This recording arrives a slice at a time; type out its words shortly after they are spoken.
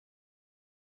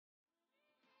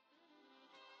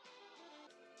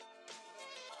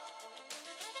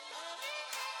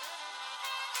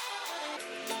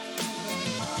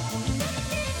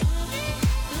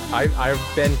I've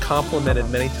been complimented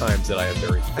many times that I have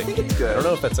very thick I think it's hair. good. I don't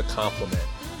know if that's a compliment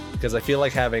because I feel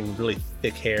like having really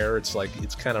thick hair. It's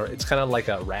kind of like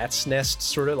a rat's nest,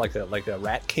 sort of like a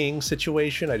rat king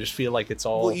situation. I just feel like it's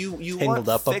all Well, you tangled want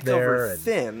up thick there. over And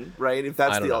thin, right? If I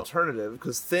that's don't the know. alternative,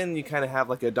 because thin you kind of have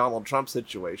like a Donald Trump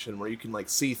situation where you can like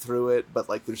see through it, but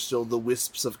like there's still the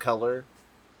wisps of color,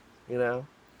 you know.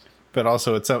 But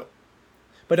also, it's a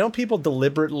But don't people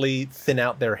deliberately thin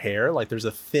out their hair? Like there's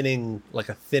a thinning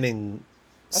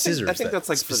scissors. I think that's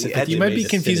like for the specifically edges. you might made be to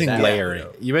thin it confusing out, layering. you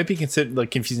know? You might be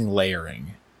confusing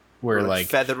layering, where Or like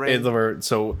like feathering?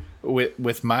 So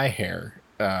with my hair,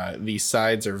 the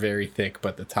sides are very thick,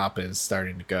 but the top is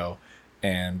starting to go.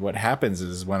 And what happens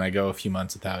is when I go a few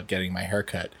months without getting my hair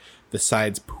cut, the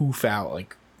sides poof out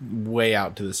like way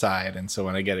out to the side. And so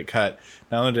when I get it cut,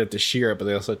 not only do I have to shear it, but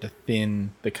they also have to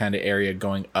thin the kind of area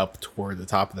going up toward the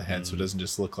top of the head, so it doesn't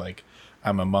just look like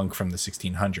I'm a monk from the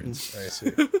 1600s. I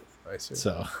see. I see.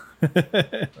 So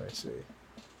I see.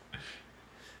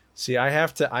 See, I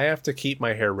have to keep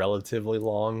my hair relatively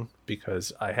long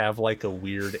because I have like a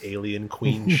weird alien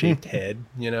queen shaped head,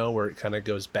 you know, where it kind of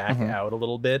goes back out a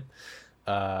little bit.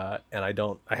 And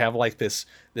I have like this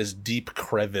deep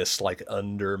crevice like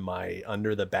under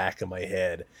the back of my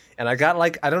head. And I got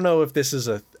like, I don't know if this is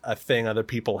a thing other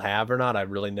people have or not. I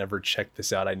really never checked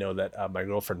this out. I know that my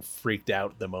girlfriend freaked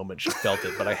out the moment she felt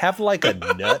it, but I have like a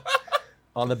nut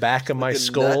on the back of my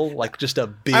skull, nut? like just a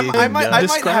big I might nut.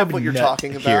 have what you're nut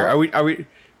talking about. here.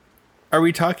 Are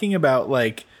we talking about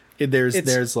like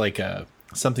there's like a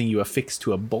something you affix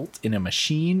to a bolt in a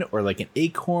machine, or like an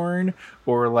acorn,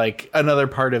 or like another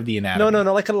part of the anatomy?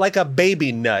 No, like a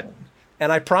baby nut.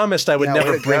 And I promised I would Yeah,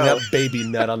 never way to bring go. up baby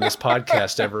nut on this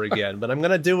podcast ever again. But I'm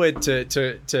gonna do it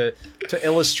to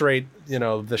illustrate, you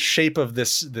know, the shape of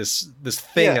this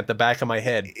thing Yeah. at the back of my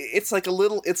head. It's like a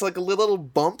little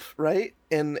bump, right?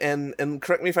 And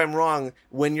correct me if I'm wrong.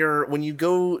 When you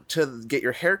go to get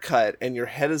your hair cut and your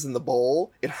head is in the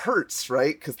bowl, it hurts,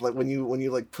 right? Because like when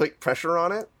you like put pressure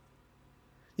on it.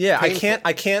 Yeah, Painful.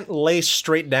 I can't lay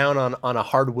straight down on a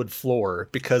hardwood floor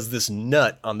because this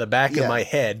nut on the back Yeah. of my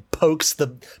head pokes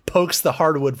the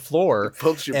hardwood floor, It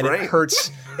pokes your and brain.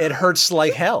 it hurts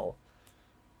like hell.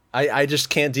 I just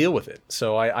can't deal with it.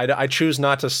 So I choose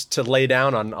not to lay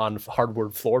down on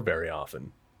hardwood floor very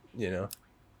often, you know.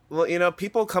 Well, you know,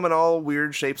 people come in all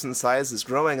weird shapes and sizes.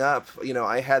 Growing up, you know,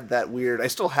 I had that weird. I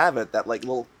still have it. That like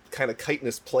little kind of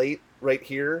chitinous plate right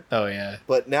here. Oh yeah.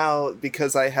 But now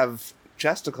because I have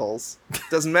chesticles,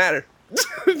 doesn't matter.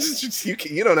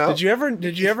 you don't know. Did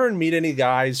you ever meet any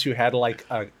guys who had like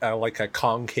a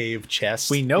concave chest?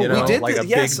 We know you one. know, We did like the- a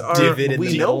yes, big our- divot in we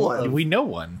the know middle one. of- We know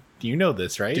one. Do you know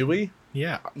this, right? Do we?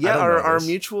 Yeah. Yeah, I don't know our this.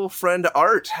 mutual friend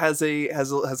Art has a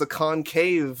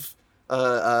concave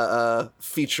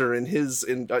feature in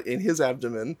his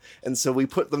abdomen, and so we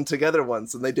put them together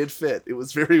once, and they did fit. It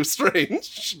was very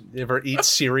strange. You ever eat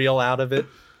cereal out of it?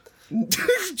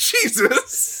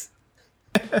 Jesus.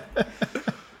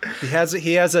 He has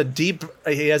a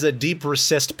deep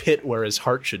recessed pit where his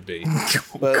heart should be.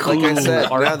 But like I said,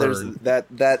 Cool. now there's Heartburn.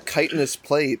 that chitinous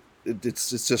plate. It's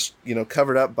just, you know,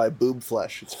 covered up by boob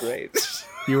flesh. It's great.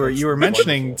 You were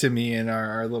mentioning to me in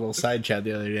our little side chat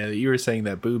the other day that you were saying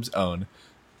that boobs own.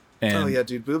 And Oh yeah,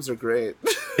 dude, boobs are great.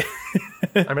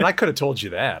 I mean, I could have told you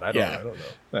that. I don't Yeah. know.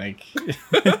 like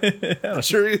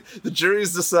The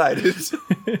jury's decided.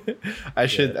 I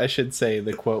should say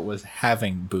the quote was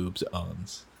having boobs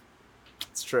owns.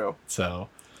 It's true. So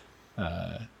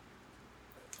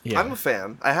yeah. I'm a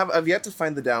fan. I've yet to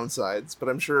find the downsides, but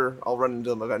I'm sure I'll run into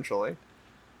them eventually.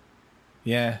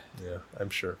 Yeah. Yeah, I'm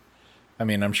sure. I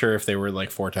mean, I'm sure if they were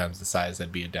like 4 times the size,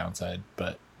 that'd be a downside,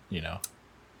 but you know.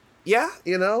 Yeah,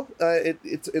 you know,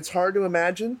 it's hard to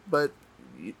imagine, but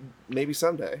maybe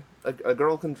someday a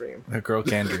girl can dream. A girl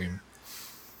can dream.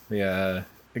 Yeah.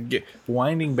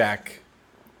 Winding back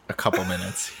a couple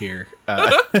minutes here.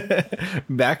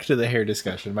 Back to the hair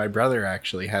discussion. My brother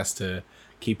actually has to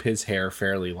keep his hair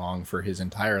fairly long for his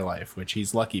entire life, which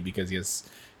he's lucky because he has,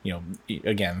 you know,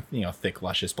 again, you know, thick,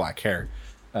 luscious black hair.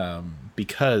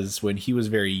 Because when he was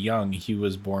very young, he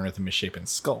was born with a misshapen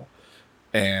skull.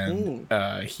 And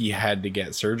he had to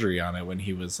get surgery on it when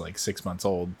he was like 6 months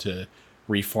old to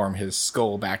reform his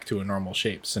skull back to a normal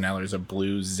shape. So now there's a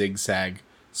blue zigzag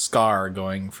scar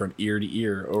going from ear to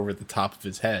ear over the top of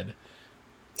his head.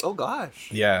 Oh gosh.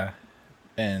 Yeah.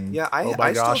 And Yeah, Oh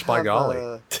my gosh, by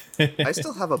golly. I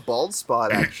still have a bald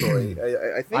spot actually.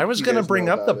 I think I was you going to guys bring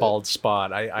know up the about it. bald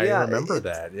spot. I Yeah, remember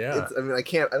it's- that. Yeah. I mean,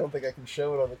 I don't think I can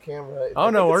show it on the camera. Oh,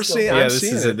 no, I think we're it's still seeing- bald. I'm this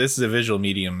seeing is it. this is a visual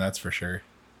medium, that's for sure.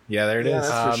 Yeah, there it Yeah, is.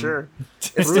 that's for sure. It's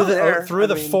Through still the there. through I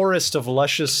the mean, forest of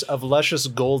luscious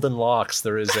golden locks,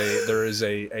 there is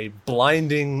a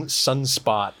blinding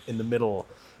sunspot in the middle.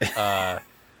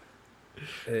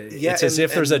 It's as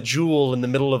if there's a jewel in the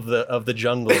middle of the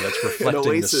jungle that's reflecting the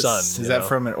oasis. sun. Is you that know?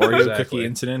 from an Oreo Exactly. cookie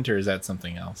incident, or is that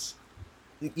something else?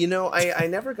 You know, I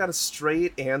never got a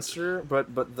straight answer,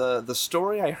 but the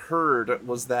story I heard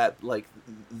was that like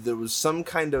there was some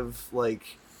kind of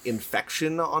like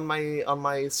infection on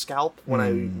my scalp when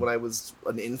I was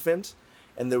an infant,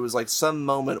 and there was like some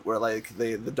moment where like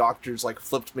the doctors like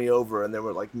flipped me over and there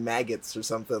were like maggots or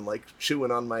something like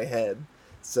chewing on my head.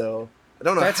 So I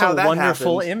don't know That's how a that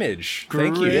wonderful happened. image.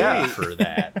 Thank you Yeah. for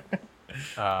that.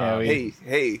 Yeah,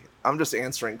 Hey, I'm just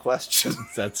answering questions.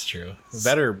 That's true.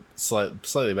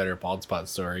 Slightly better bald spot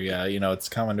story. You know, it's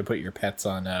common to put your pets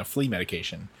on flea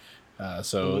medication.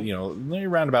 So you know,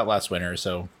 around about last winter,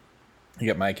 so I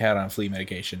got my cat on flea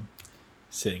medication,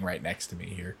 sitting right next to me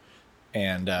here,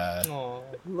 and Oh,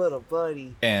 little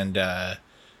buddy. and you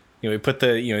know, we put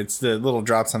it's the little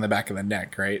drops on the back of the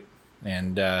neck, right?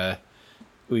 And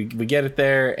we get it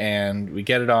there and we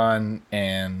get it on,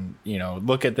 and you know,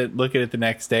 look at it the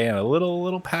next day, and a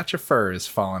little patch of fur is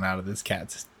falling out of this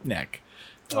cat's neck.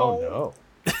 Oh no.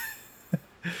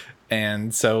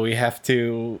 And so we have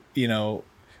to, you know,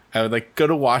 I would like go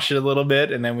to wash it a little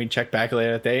bit, and then we check back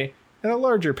later that day, and a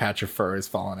larger patch of fur is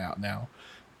falling out now.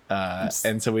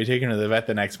 And so we take him to the vet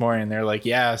the next morning, and they're like,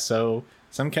 yeah, so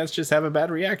some cats just have a bad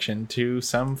reaction to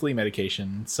some flea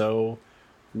medication, so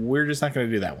we're just not going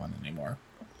to do that one anymore.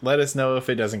 Let us know if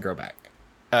it doesn't grow back.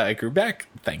 It grew back,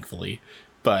 thankfully,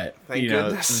 but Thank you know,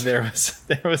 goodness.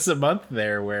 there was a month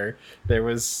there where there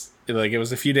was like, it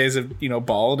was a few days of, you know,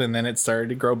 bald, and then it started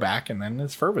to grow back, and then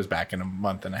his fur was back in a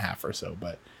month and a half or so,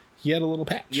 but he had a little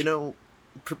patch. You know,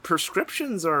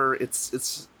 prescriptions are it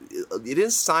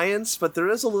is science, but there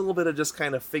is a little bit of just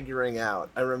kind of figuring out.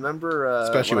 I remember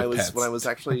Especially when with I pets. was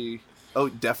actually oh,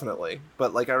 definitely.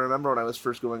 But like I remember when I was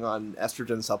first going on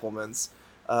estrogen supplements,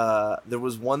 there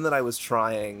was one that I was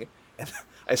trying, and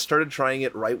I started trying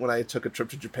it right when I took a trip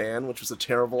to Japan, which was a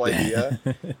terrible idea,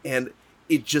 and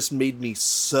it just made me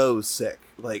so sick.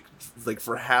 Like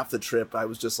for half the trip, I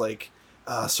was just like,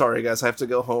 sorry guys, I have to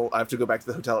go home. I have to go back to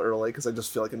the hotel early because I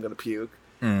just feel like I'm gonna puke.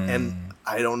 And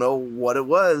I don't know what it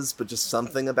was, but just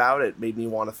something about it made me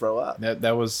want to throw up.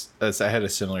 That was I had a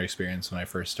similar experience when I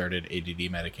first started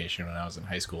ADD medication when I was in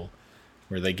high school,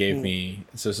 where they gave me,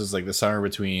 so this was like the summer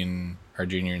between our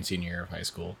junior and senior year of high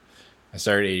school. I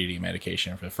started ADD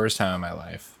medication for the first time in my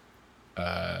life.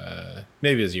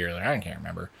 Maybe it was a year earlier, I can't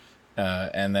remember.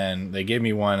 And then they gave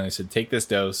me one, and they said, take this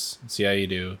dose, see how you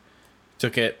do.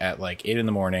 Took it at like 8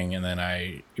 a.m, and then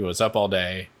I was up all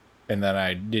day, and then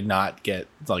I did not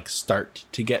start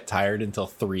to get tired until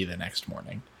 3 the next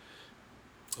morning.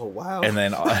 Oh wow! And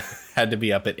then I had to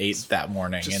be up at 8 that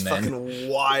morning, Just and then fucking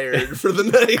wired for the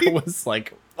night. it was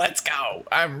like, let's go,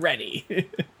 I'm ready.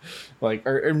 Like,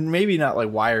 or maybe not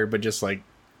like wired, but just like,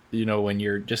 you know, when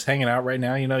you're just hanging out right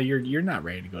now, you know, you're not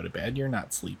ready to go to bed, you're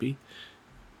not sleepy,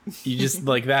 you just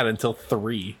like that until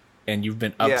 3, and you've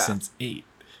been up Yeah. since 8.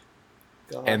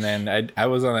 Gosh. And then I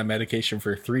was on that medication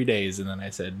for 3 days, and then I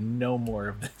said, no more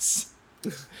of this.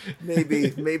 maybe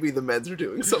the meds are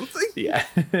doing something. Yeah.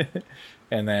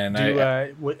 And then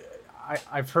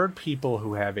I've heard people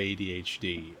who have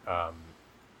ADHD,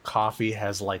 coffee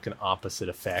has like an opposite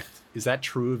effect. Is that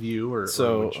true of you, or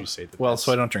would you say that? Well,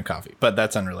 so I don't drink coffee, but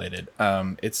that's unrelated.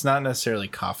 It's not necessarily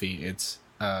coffee. It's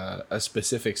a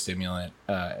specific stimulant.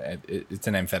 It's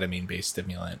an amphetamine-based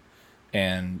stimulant.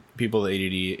 And people with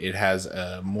ADD, it has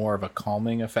more of a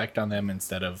calming effect on them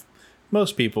instead of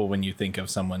most people. When you think of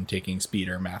someone taking speed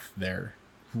or meth, they're,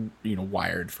 you know,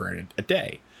 wired for a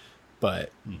day.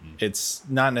 But it's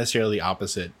not necessarily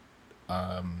opposite.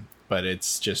 But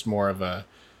it's just more of a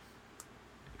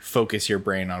focus your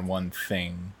brain on one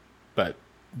thing, but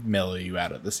mellow you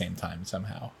out at the same time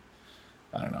somehow.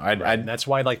 I don't know. And that's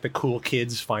why like the cool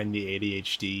kids find the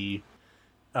ADHD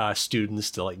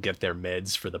students to like get their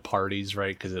meds for the parties,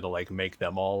 right? Because it'll like make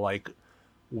them all like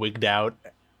wigged out.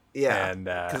 Yeah. And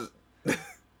 'cause-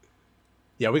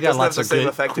 yeah, we got Doesn't lots have of the same good,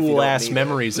 effect if you cool don't ass need it.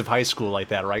 memories of high school like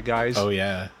that, right, guys? Oh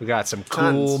yeah, We got some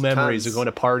cool memories of tons. going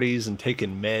to parties and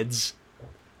taking meds.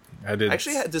 I did. I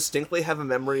actually distinctly have a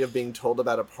memory of being told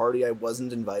about a party I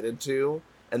wasn't invited to,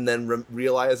 and then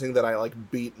realizing that I like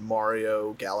beat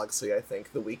Mario Galaxy. I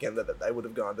think the weekend that I would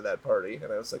have gone to that party,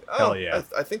 and I was like, "Oh, Hell yeah.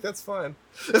 I think that's fine."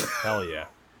 Hell yeah,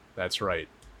 that's right.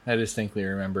 I distinctly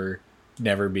remember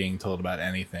never being told about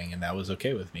anything, and that was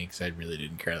okay with me because I really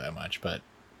didn't care that much. But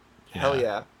Hell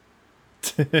yeah!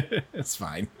 It's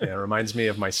fine. Yeah, it reminds me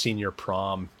of my senior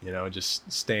prom,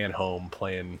 just staying home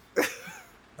playing,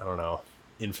 I don't know,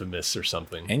 Infamous or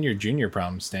something. And your junior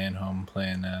prom staying home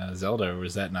playing Zelda, or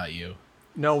was that not you?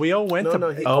 No, we all went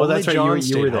to... Oh, that's right. John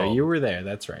You were there. home. You were there.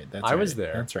 That's right. I was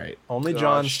there. That's right. Only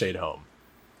John stayed home.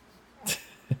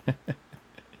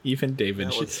 Even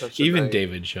David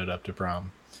showed up to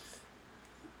prom.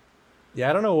 Yeah,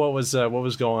 I don't know what was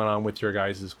going on with your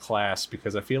guys' class,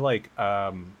 because I feel like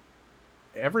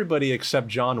everybody except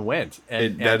John went.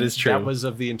 And that is true. That was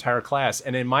of the entire class.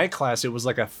 And in my class, it was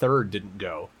like a third didn't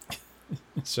go.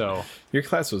 So your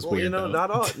class was weird. Though.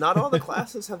 not all the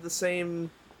classes have the same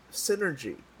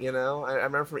synergy. I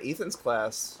remember from Ethan's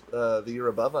class, the year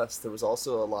above us, there was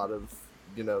also a lot of,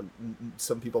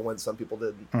 some people went, some people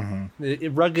didn't.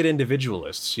 Mm-hmm. Rugged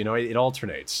individualists, it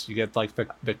alternates. You get like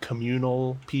the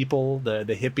communal people,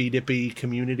 the hippy dippy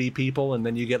community people, and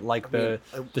then you get like the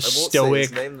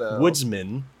stoic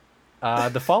woodsman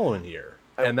the following year.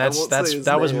 And those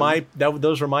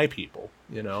were my people.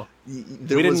 There we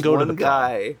didn't was go one to the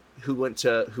guy who went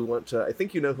to. I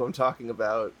think you know who I'm talking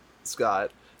about,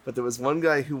 Scott. But there was one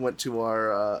guy who went to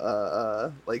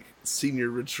our senior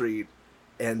retreat,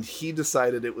 and he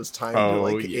decided it was time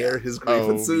to air his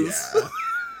grievances. Oh,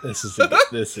 yeah.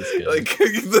 This is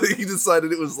good. He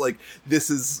decided it was this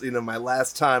is my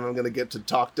last time I'm gonna get to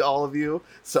talk to all of you,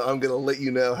 so I'm gonna let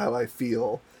you know how I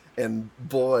feel. And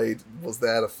boy, was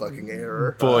that a fucking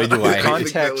error. Boy, do I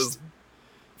context.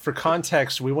 For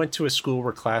context, we went to a school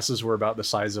where classes were about the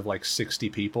size of 60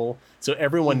 people. So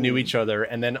everyone knew each other.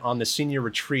 And then on the senior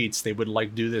retreats, they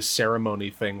would do this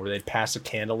ceremony thing where they'd pass a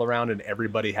candle around and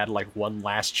everybody had one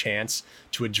last chance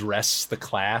to address the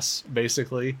class,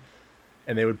 basically.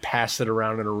 And they would pass it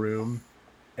around in a room.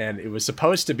 And it was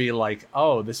supposed to be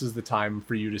oh, this is the time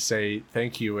for you to say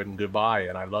thank you and goodbye.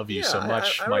 And I love you so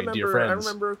much, my dear friends. I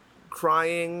remember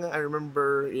crying. I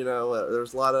remember,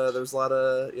 there's a lot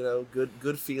of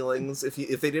good feelings.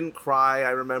 If they didn't cry, I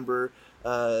remember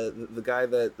the guy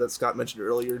that Scott mentioned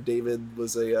earlier, David,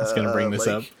 was a. I was gonna bring this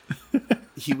up.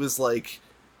 He was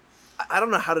I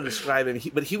don't know how to describe him,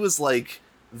 but he was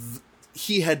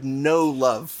he had no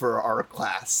love for our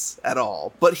class at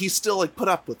all, but he still put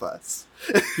up with us.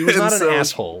 He was not an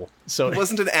asshole. So he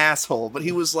wasn't an asshole, but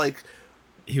he was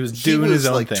he was doing his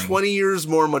own thing. 20 years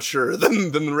more mature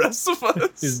than the rest of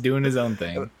us. He was doing his own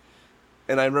thing.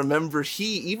 And I remember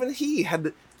he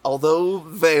had, although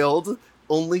veiled,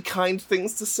 only kind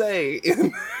things to say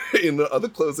in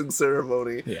the closing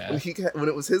ceremony. Yeah. When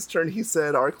it was his turn, he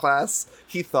said our class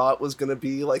he thought was going to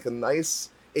be a nice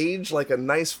age, like a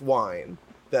nice wine,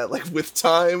 that with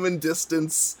time and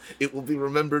distance it will be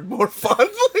remembered more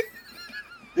fondly.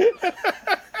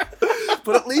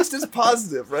 But at least it's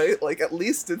positive, right? At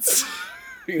least it's,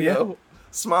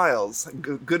 smiles,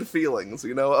 good feelings,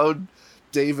 oh,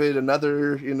 David,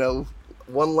 another,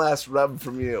 one last rub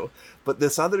from you. But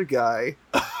this other guy,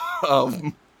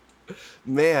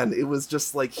 man, it was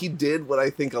just he did what I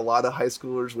think a lot of high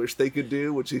schoolers wish they could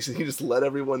do, which is he just let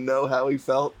everyone know how he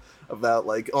felt about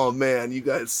oh man, you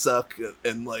guys suck.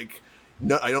 And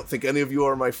no, I don't think any of you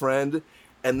are my friend.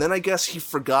 And then I guess he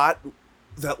forgot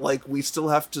that we still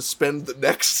have to spend the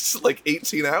next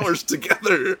 18 hours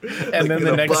together, and then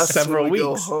the next several weeks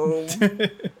go home.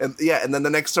 and then the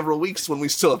next several weeks when we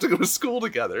still have to go to school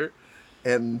together.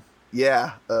 And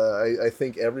I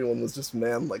think everyone was just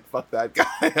fuck that guy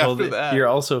after that. You're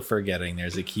also forgetting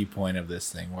there's a key point of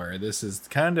this thing where this is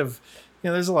kind of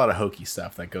there's a lot of hokey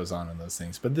stuff that goes on in those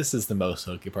things, but this is the most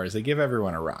hokey part, is they give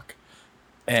everyone a rock.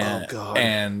 And, oh God.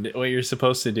 And what you're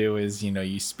supposed to do is,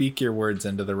 you speak your words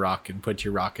into the rock and put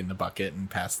your rock in the bucket and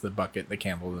pass the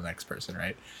candle to the next person,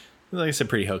 right? Like I said,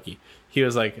 pretty hokey. He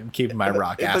was like, "I'm keeping my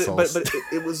rock, assholes." But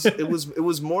it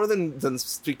was more than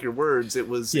speak your words. It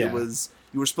was you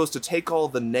were supposed to take all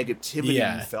the negativity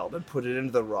you felt and put it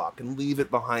into the rock and leave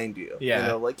it behind you.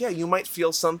 Yeah. You might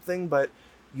feel something, but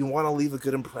you want to leave a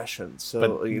good impression.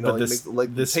 So take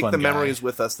the memories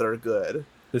with us that are good.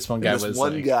 This one guy was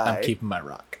I'm keeping my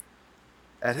rock.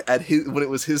 When it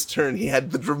was his turn, he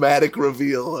had the dramatic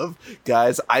reveal of,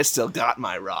 guys, I still got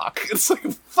my rock. It's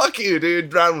fuck you, dude,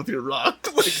 drown with your rock,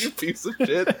 you piece of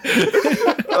shit.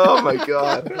 Oh my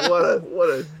God, what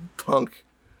a punk.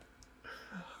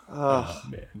 Oh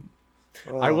man.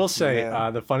 I will say,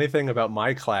 the funny thing about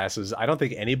my class is I don't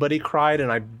think anybody cried,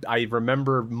 and I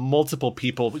remember multiple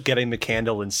people getting the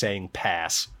candle and saying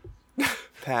pass.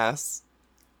 Pass.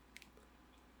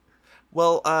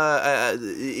 Well,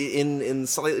 in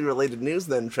slightly related news,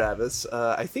 then Travis,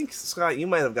 I think Scott, you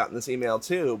might have gotten this email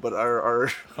too, but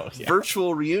our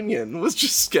virtual reunion was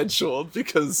just scheduled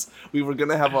because we were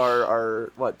gonna have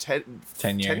our what 10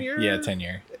 year 10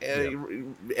 year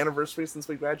anniversary since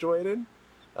we graduated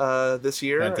this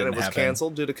year, and it was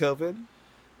canceled due to COVID.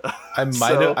 I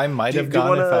might have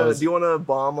gone if I was. Do you want to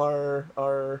bomb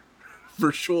our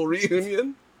virtual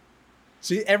reunion?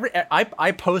 See,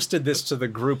 I posted this to the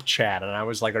group chat, and I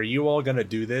was like, "Are you all gonna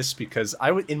do this?" Because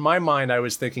in my mind, I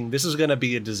was thinking this is gonna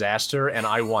be a disaster, and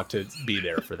I want to be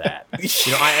there for that.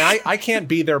 You know, I can't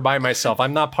be there by myself.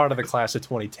 I'm not part of the class of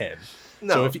 2010.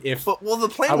 No, so the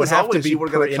plan was always you were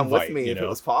gonna come with me if it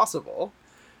was possible.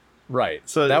 Right.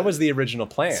 So that was the original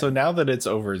plan. So now that it's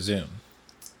over Zoom,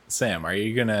 Sam, are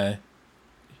you gonna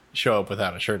show up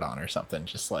without a shirt on or something?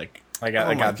 Just like. I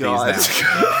got these now.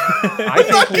 I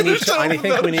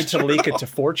think we need to leak it to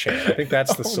 4chan. I think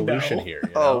that's the solution here.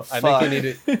 You know? I think we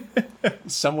need to.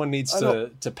 Someone needs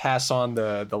to pass on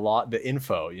the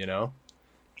info. You know,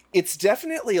 it's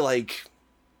definitely like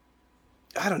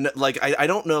I don't know. Like I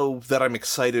don't know that I'm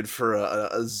excited for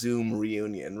a Zoom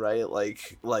reunion, right?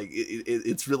 Like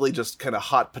it's really just kind of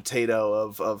hot potato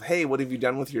of hey, what have you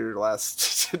done with your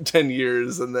last 10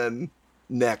 years, and then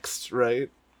next,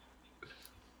 right?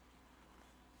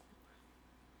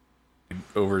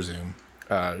 Over Zoom.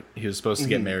 He was supposed to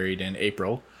get married in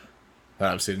April. That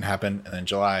obviously didn't happen. And then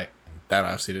July, that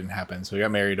obviously didn't happen. So we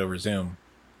got married over Zoom.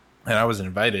 And I wasn't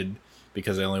invited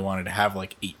because I only wanted to have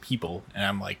like 8 people. And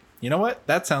I'm like, you know what?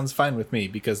 That sounds fine with me,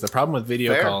 because the problem with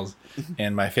video calls,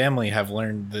 and my family have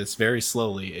learned this very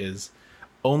slowly, is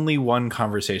only one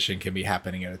conversation can be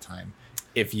happening at a time.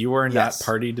 If you are not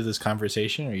party to this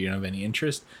conversation or you don't have any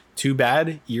interest, too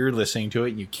bad. You're listening to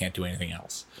it. You can't do anything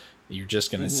else. You're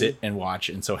just going to sit and watch.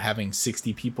 And so having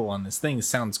 60 people on this thing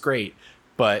sounds great,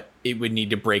 but it would need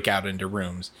to break out into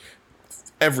rooms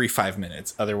every 5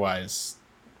 minutes. Otherwise,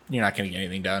 you're not going to get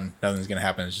anything done. Nothing's going to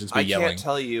happen. It's just be yelling. I can't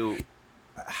tell you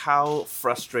how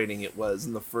frustrating it was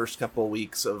in the first couple of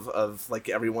weeks of like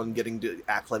everyone getting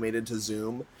acclimated to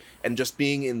Zoom and just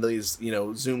being in these, you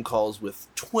know, Zoom calls with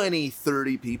 20,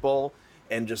 30 people.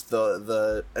 And just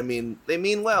the I mean, they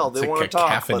mean well. They want to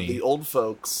talk, but the old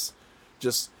folks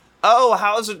just... Oh,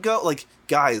 how's it go? Like,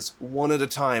 guys, one at a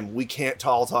time. We can't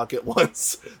all talk at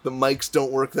once. The mics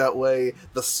don't work that way.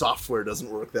 The software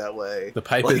doesn't work that way. The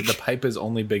pipe is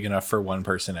only big enough for one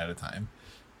person at a time.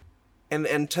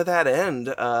 And to that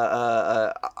end,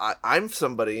 I'm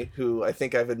somebody who I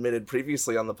think I've admitted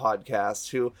previously on the podcast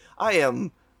who I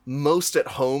am most at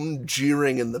home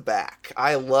jeering in the back.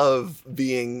 I love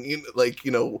being like,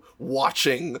 you know,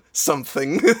 watching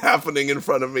something happening in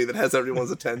front of me that has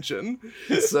everyone's attention.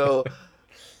 So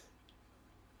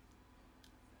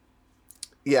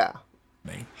yeah,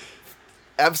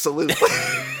 absolutely.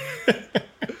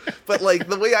 But like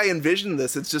the way I envision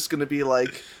this, it's just going to be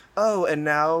like, oh, and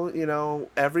now, you know,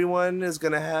 everyone is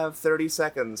going to have 30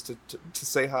 seconds to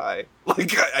say hi.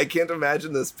 Like I can't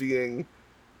imagine this being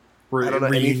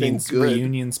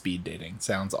reunion speed dating.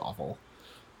 Sounds awful.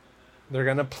 They're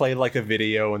gonna play like a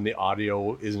video, and the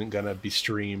audio isn't gonna be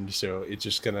streamed, so you're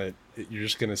just gonna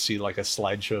see like a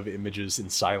slideshow of images in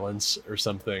silence or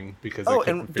something because they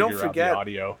couldn't figure out the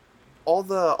audio. All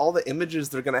the images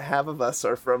they're gonna have of us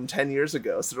are from 10 years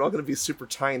ago, so they're all gonna be super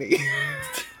tiny.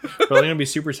 They're gonna be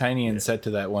super tiny and set to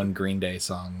that one Green Day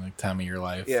song, like "Time of Your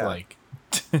Life." Yeah. Like,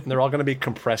 they're all gonna be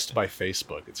compressed by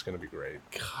Facebook. It's gonna be great.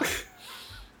 God.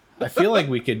 I feel like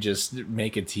we could just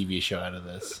make a TV show out of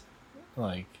this.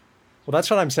 Like, well, that's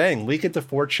what I'm saying. Leak it to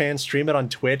 4chan, stream it on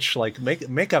Twitch, like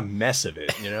make a mess of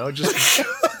it, you know?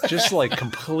 Just like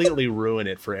completely ruin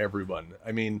it for everyone.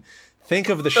 I mean, think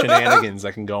of the shenanigans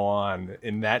that can go on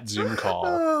in that Zoom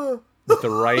call with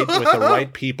the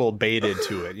right people baited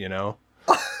to it, you know?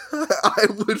 I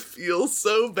would feel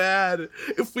so bad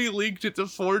if we leaked it to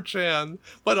 4chan,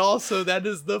 but also that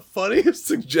is the funniest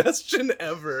suggestion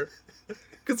ever.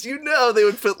 Because you know they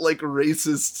would put like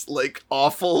racist, like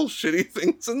awful, shitty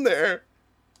things in there.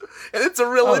 And it's a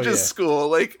religious school.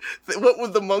 Like, what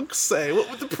would the monks say? What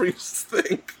would the priests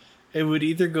think? It would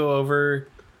either go over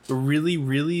really,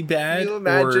 really bad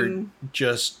or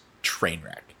just train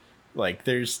wreck. Like,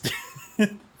 there's...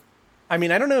 I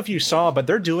mean, I don't know if you saw, but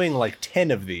they're doing like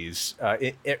 10 of these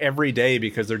every day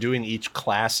because they're doing each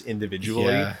class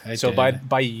individually. Yeah, so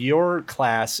by your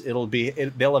class, they'll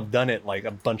have done it like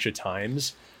a bunch of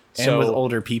times. And with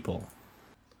older people.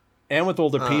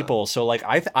 So like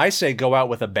I say go out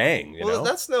with a bang. You know?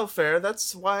 That's no fair.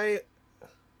 That's no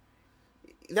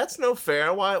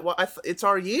fair. Why it's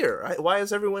our year. Why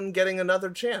is everyone getting another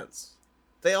chance?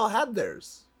 They all had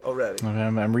theirs. already.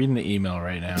 I'm reading the email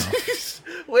right now.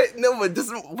 Wait, no, but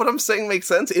doesn't what I'm saying make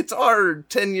sense? It's our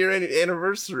 10-year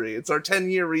anniversary. It's our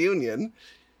 10-year reunion.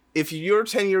 If your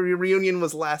 10-year reunion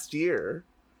was last year,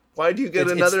 why do you get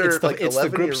another it's like 11 it's the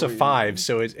groups of reunion? 5,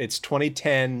 so it's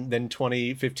 2010, then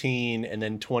 2015, and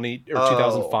then 2005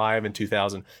 2005 and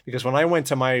 2000. Because when I went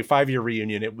to my 5-year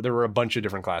reunion, there were a bunch of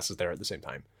different classes there at the same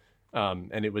time,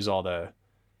 and it was all the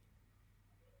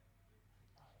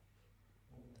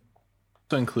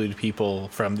To include people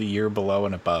from the year below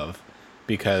and above,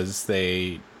 because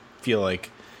they feel like,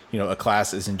 a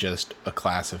class isn't just a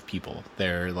class of people.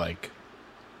 They're like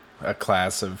a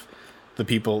class of the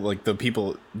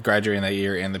people graduating that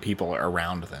year and the people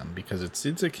around them, because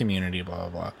it's a community, blah blah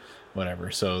blah, whatever.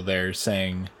 So they're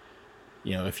saying,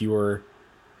 if you were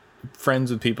friends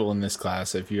with people in this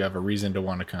class, if you have a reason to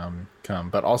want to come.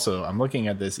 But also, I'm looking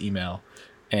at this email,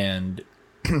 and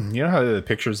you know how the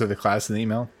pictures of the class in the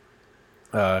email,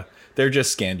 they're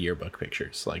just scanned yearbook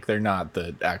pictures. Like, they're not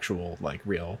the actual like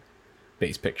real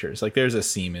base pictures. Like, there's a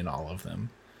seam in all of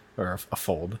them, or a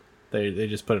fold. They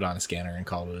just put it on a scanner and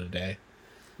called it a day.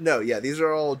 No, yeah, these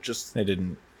are all just... They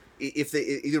didn't... If they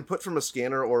either put from a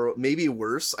scanner, or maybe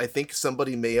worse, I think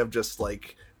somebody may have just,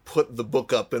 like, put the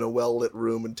book up in a well-lit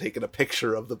room and taken a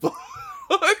picture of the book.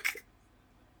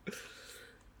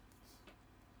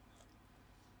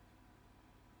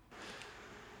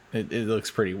 It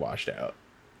looks pretty washed out.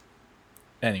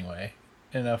 Anyway,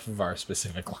 enough of our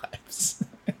specific lives.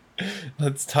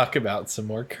 Let's talk about some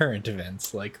more current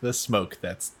events, like the smoke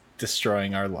that's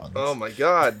destroying our lungs. Oh my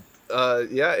god.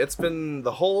 Yeah, it's been...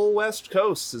 The whole West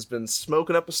Coast has been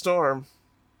smoking up a storm.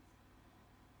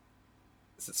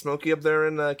 Is it smoky up there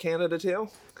in Canada too?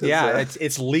 yeah,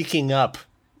 it's leaking up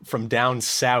from down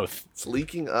south. It's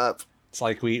leaking up. It's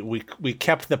like we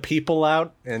kept the people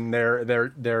out, and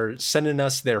they're sending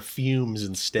us their fumes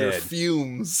instead. Their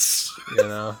fumes.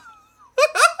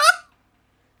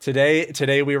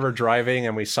 Today we were driving,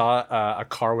 and we saw a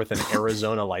car with an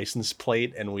Arizona license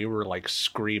plate, and we were like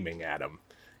screaming at him.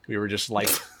 We were just like,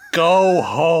 "Go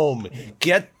home!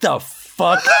 Get the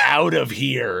fuck out of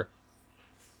here!"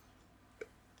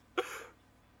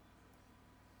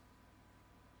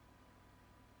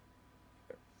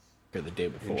 Or the day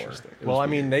before. Well, I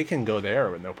mean, they can go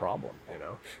there with no problem,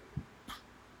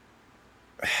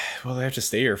 Well, they have to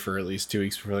stay here for at least 2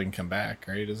 weeks before they can come back,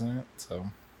 right? Isn't it?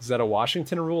 So Is that a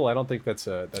Washington rule? I don't think that's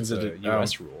a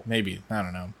U.S. rule. Maybe, I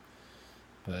don't know.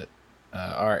 But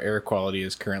our air quality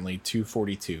is currently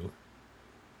 242,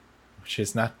 which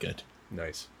is not good.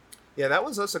 Nice. Yeah, that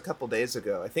was us a couple days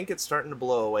ago. I think it's starting to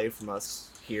blow away from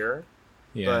us here.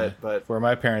 Yeah, but where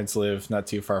my parents live, not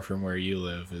too far from where you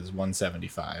live, is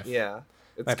 175. Yeah,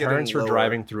 it's my parents were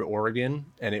driving through Oregon,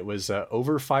 and it was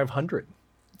over 500.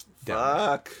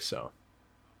 Fuck. So.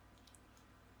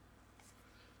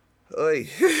 Oy.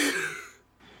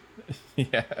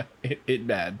 Yeah, it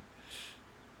bad.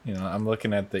 I'm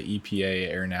looking at the EPA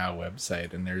Air Now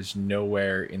website, and there's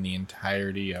nowhere in the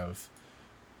entirety of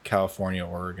California,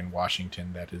 Oregon,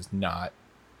 Washington that is not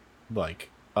like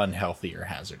unhealthy or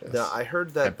hazardous. No, I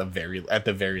heard that at the very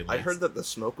least. I heard that the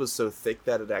smoke was so thick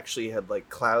that it actually had like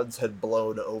clouds had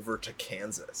blown over to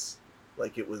Kansas.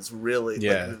 Like, it was really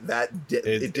like that.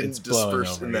 It didn't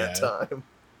disperse over, in that time.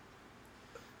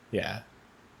 Yeah,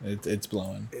 it's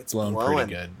blowing. It's blowing blowing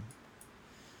pretty good.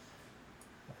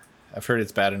 I've heard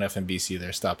it's bad enough in BC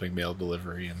they're stopping mail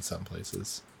delivery in some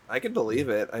places. I can believe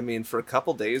it. I mean, for a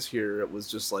couple days here, it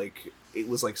was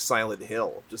like Silent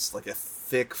Hill, just like a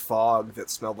thick fog that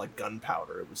smelled like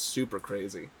gunpowder. It was super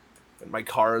crazy, and my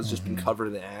car has just been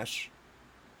covered in ash.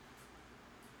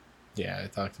 Yeah, I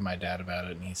talked to my dad about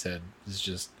it, and he said it's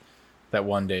just that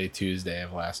one day, Tuesday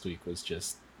of last week, was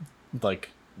just like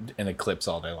an eclipse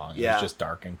all day long. It was just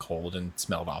dark and cold and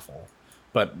smelled awful.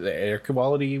 But the air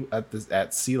quality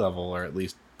at sea level, or at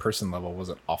least person level,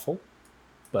 wasn't awful.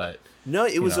 But no,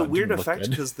 it was a weird effect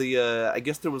good. because I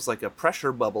guess there was like a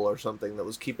pressure bubble or something that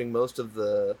was keeping most of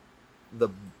the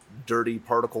dirty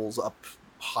particles up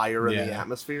higher in the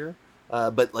atmosphere.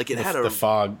 But like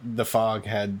the fog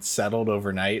had settled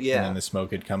overnight, and then the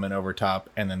smoke had come in over top,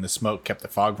 and then the smoke kept the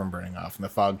fog from burning off, and the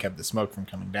fog kept the smoke from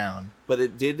coming down. But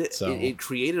it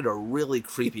created a really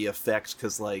creepy effect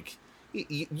because like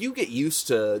you get used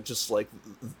to just like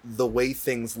the way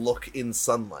things look in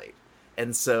sunlight.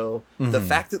 And so the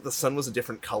fact that the sun was a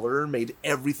different color made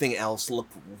everything else look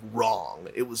wrong.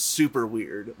 It was super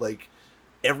weird. Like,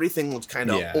 everything looked kind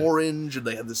of orange, and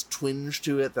they had this twinge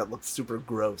to it that looked super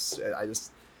gross.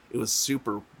 It was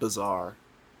super bizarre.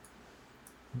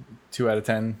 2 out of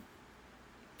 10.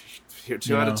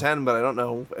 2 out of 10, but I don't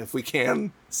know if we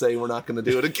can say we're not going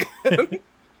to do it again.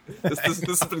 This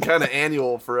has been kind of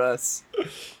annual for us.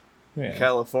 Yeah.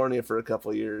 California for a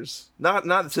couple years.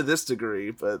 Not to this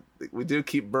degree, but we do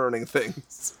keep burning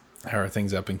things. How are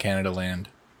things up in Canada land?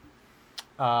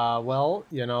 Well,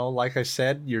 like I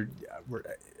said,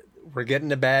 we're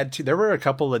getting a bad. There were a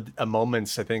couple of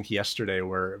moments, I think, yesterday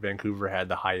where Vancouver had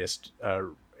the highest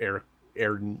air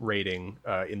rating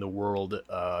in the world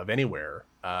of anywhere,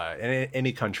 in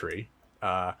any country.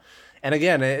 And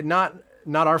again,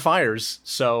 not our fires.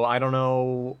 So I don't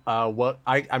know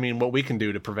what we can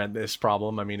do to prevent this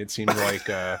problem. I mean, it seems like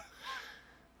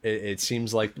it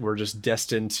seems like we're just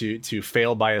destined to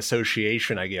fail by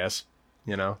association, I guess.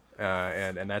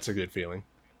 And that's a good feeling.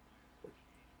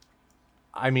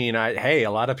 I mean, a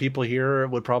lot of people here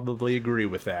would probably agree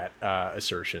with that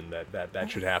assertion that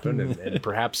should happen, and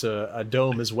perhaps a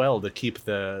dome as well to keep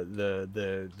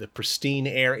the pristine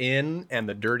air in and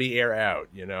the dirty air out.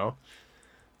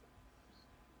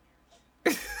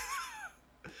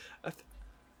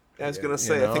 I was gonna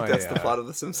say, I think that's the plot of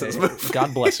the Simpsons movie.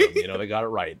 God bless them. They got it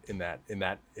right in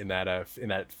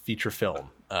that feature film,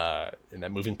 in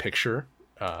that moving picture,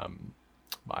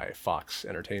 by Fox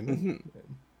Entertainment.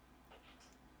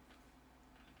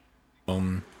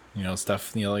 Mm-hmm.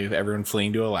 Stuff, everyone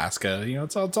fleeing to Alaska,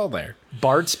 it's all there.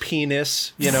 Bart's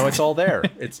penis, it's all there.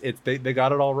 They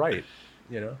got it all right,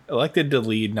 Elected to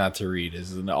Lead, Not to Read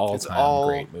is an all-time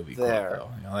great movie there. Quote,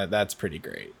 though. That's pretty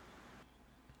great.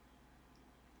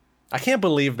 I can't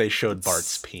believe they showed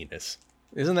Bart's penis.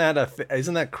 Isn't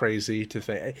that crazy to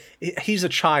think? He's a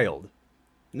child.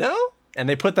 No? And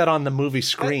they put that on the movie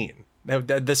screen.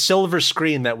 The silver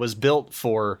screen that was built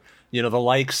for, the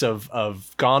likes of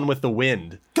Gone with the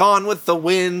Wind. Gone with the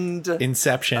Wind.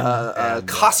 Inception.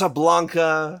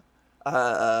 Casablanca.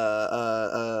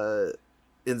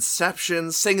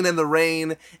 Inception, Singing in the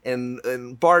Rain,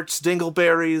 and Bart's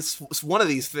Dingleberries. One of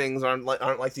these things aren't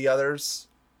like the others.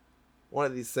 One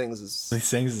of these things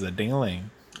is a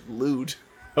ding-a-ling. Lewd.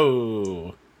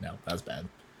 Oh no, that's bad.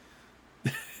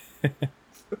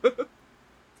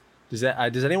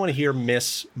 Does anyone here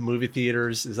miss movie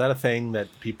theaters? Is that a thing that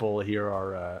people here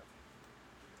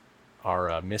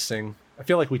are missing? I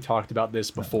feel like we talked about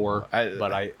this before,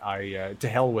 but I to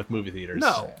hell with movie theaters.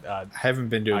 No, I haven't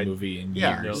been to a movie in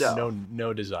years.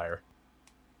 No desire.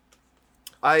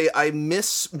 I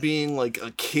miss being like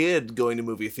a kid going to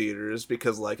movie theaters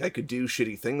because like I could do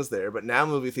shitty things there, but now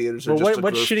movie theaters are just what a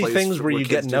gross shitty place things were where you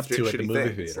kids getting up do to at the shitty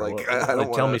movie things. theater? Like, I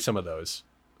don't tell me some of those.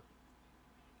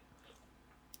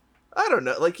 I don't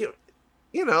know, like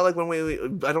like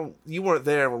when you weren't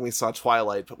there when we saw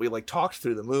Twilight, but we like talked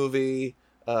through the movie,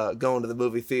 going to the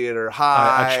movie theater. A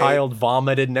child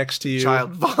vomited next to you.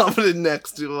 Child vomited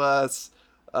next to us.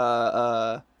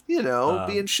 Being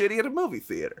shitty at a movie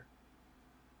theater.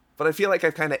 But I feel like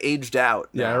I've kind of aged out.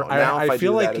 Now. Yeah, I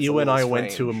feel like you and I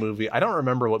went to a movie. I don't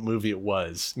remember what movie it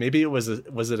was. Maybe it was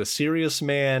it a Serious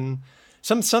Man?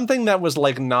 Something that was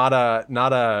like not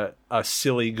a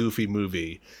silly, goofy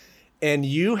movie. And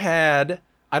you had,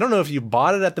 I don't know if you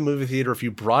bought it at the movie theater, if you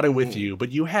brought it with you,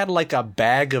 but you had like a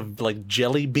bag of like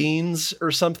jelly beans or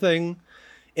something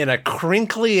in a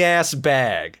crinkly ass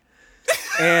bag.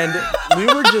 And we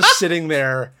were just sitting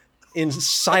there in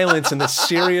silence in this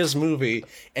serious movie,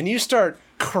 and you start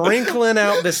crinkling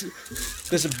out this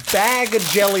bag of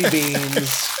jelly beans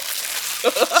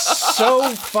so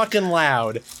fucking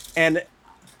loud, and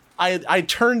I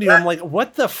turned to you, I'm like,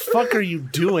 what the fuck are you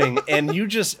doing? And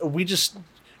we just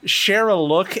share a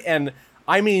look, and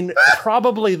I mean,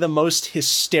 probably the most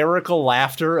hysterical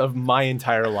laughter of my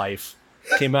entire life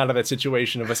came out of that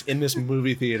situation of us in this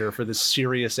movie theater for this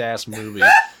serious ass movie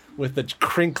with the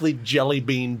crinkly jelly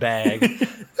bean bag.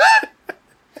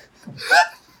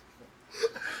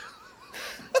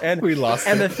 And we lost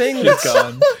and it. The thing She's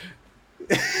gone.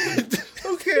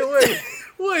 Okay,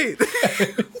 wait.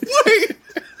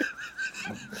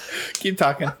 Keep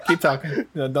talking.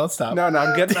 No, don't stop. No,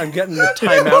 I'm getting the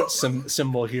timeout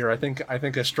symbol here. I think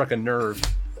I struck a nerve.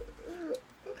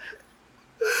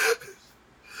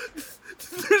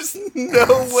 There's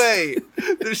no way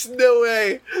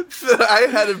that I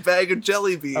had a bag of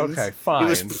jelly beans. Okay, fine. It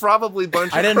was probably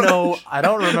Bunch of I didn't know. I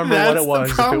don't remember what it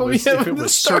was. If it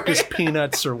was circus story.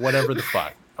 peanuts or whatever the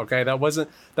fuck. Okay, that wasn't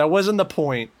the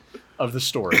point of the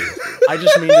story. I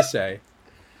just mean to say,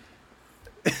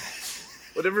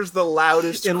 whatever's the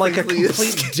loudest, in like a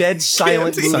complete dead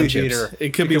silent movie theater.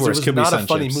 It could be worse. It was could not be a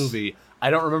funny chips. movie. I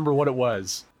don't remember what it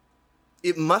was.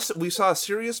 We saw A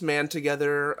Serious Man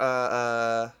together.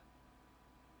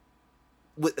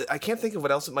 I can't think of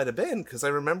what else it might have been because I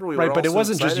remember we were right, but it also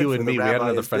wasn't just excited you and for the me. We had Rabbi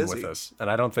another is friend Busy. with us, and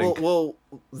I don't think.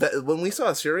 When we saw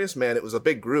A Serious Man, it was a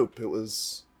big group. It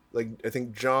was Like I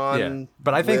think John. Yeah,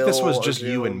 but I think this was Will, just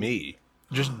you and Arjun. me.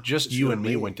 Just you and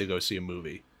me went to go see a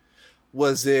movie.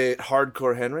 Was it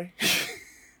Hardcore Henry?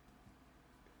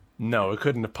 No, it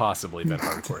couldn't have possibly been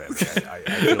Hardcore Henry.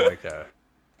 I feel like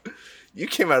You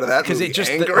came out of that because movie it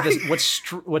just angry.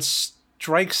 what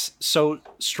strikes so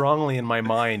strongly in my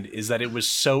mind is that it was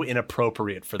so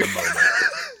inappropriate for the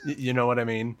moment. You know what I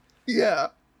mean? Yeah.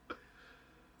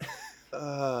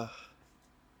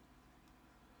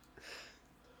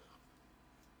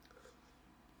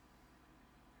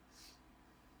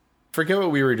 Forget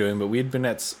what we were doing, but we had been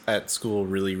at school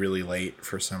really, really late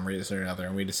for some reason or another,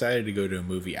 and we decided to go to a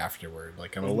movie afterward,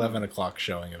 like an 11 o'clock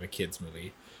showing of a kids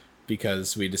movie,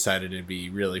 because we decided it'd be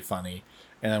really funny.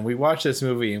 And then we watch this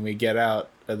movie, and we get out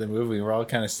of the movie, and we're all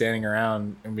kind of standing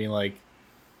around and being like,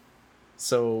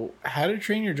 so How to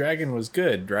Train Your Dragon was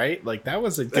good, right? Like, that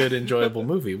was a good, enjoyable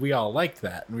movie. We all liked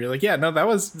that. And we were like, yeah, no, that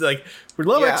was, like, we're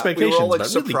low expectations, we were all, like, but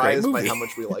really great surprised movie. by how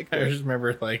much we liked I it. just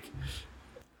remember, like...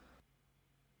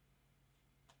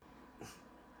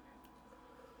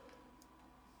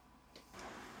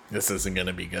 this isn't going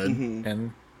to be good. Mm-hmm.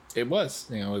 And it was.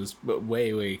 It was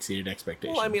way, way exceeded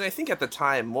expectations. Well, I mean, I think at the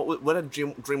time, what had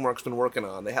DreamWorks been working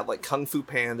on? They had, like, Kung Fu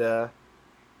Panda.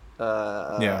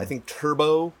 Yeah. I think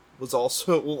Turbo was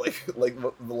also, like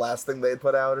the last thing they had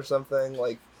put out or something.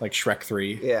 Like Shrek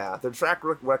 3. Yeah, their track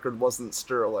record wasn't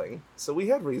sterling. So we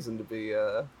had reason to be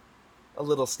a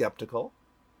little skeptical.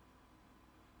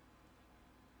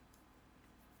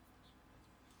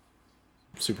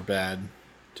 Super bad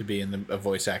to be in a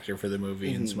voice actor for the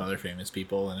movie and some other famous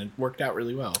people, and it worked out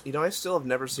really well. You know, I still have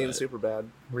never seen Superbad.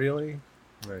 Really?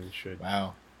 No, you should.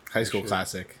 Wow. High school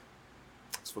classic.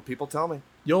 That's what people tell me.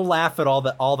 You'll laugh at all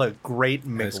the great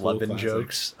High school McLovin classic.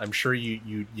 jokes. I'm sure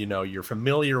you know you're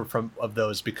familiar of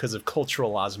those because of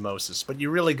cultural osmosis, but you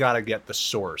really got to get the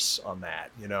source on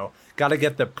that. You know, got to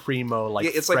get the primo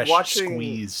Yeah, it's fresh like watching-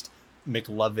 squeezed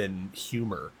McLovin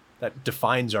humor that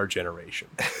defines our generation.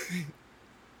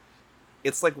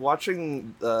 It's like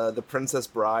watching The Princess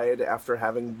Bride after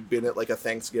having been at like a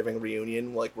Thanksgiving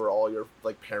reunion, like where all your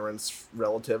like parents'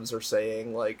 relatives are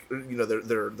saying like, you know,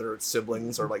 their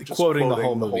siblings are like just Quoting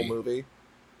quoting the whole movie.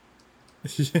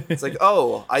 It's like,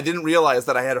 oh, I didn't realize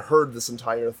that I had heard this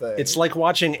entire thing. It's like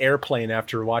watching Airplane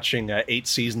after watching 8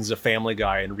 seasons of Family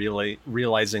Guy and really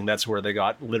realizing that's where they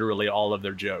got literally all of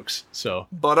their jokes. So,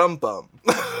 Bum.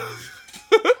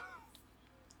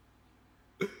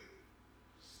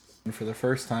 For the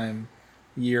first time,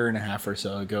 year and a half or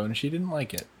so ago, and she didn't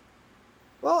like it.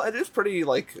 Well, it is pretty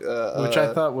like Which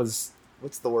I thought was...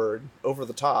 what's the word? Over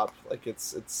the top. Like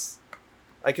it's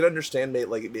I can understand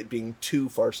it being too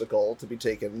farcical to be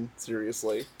taken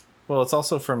seriously. Well, it's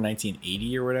also from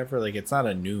 1980 or whatever. Like, it's not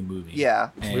a new movie. Yeah.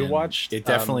 We And watched, it.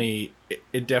 Definitely,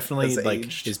 it definitely Has like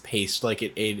aged. is paced like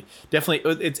definitely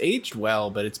it's aged well,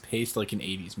 but it's paced like an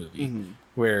 80s movie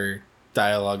where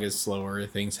dialogue is slower,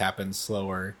 things happen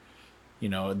slower. You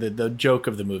know, the joke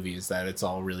of the movie is that it's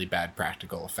all really bad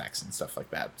practical effects and stuff like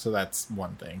that. So that's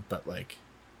one thing. But like,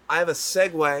 I have a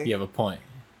segue. you have a point.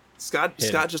 Scott,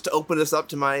 just to open us up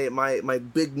to my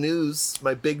big news,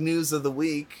 of the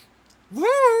week.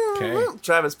 Okay.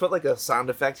 Travis, put like a sound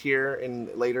effect here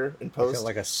later in post,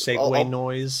 like a segue I'll-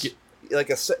 noise. like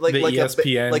The a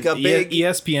ESPN, like a big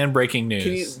ESPN breaking news.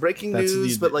 Can you, breaking That's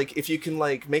news, the- but like if you can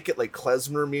like make it like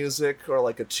klezmer music or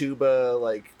like a tuba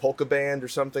like polka band or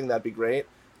something, that'd be great.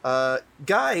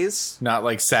 Guys,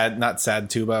 not sad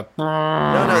tuba.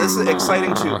 no, this is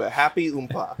exciting tuba. Happy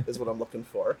oompa is what I'm looking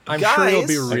for. I'm Guys, sure you'll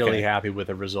be really Okay. happy with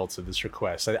the results of this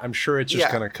request. I'm sure it's just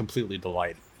Yeah. going to completely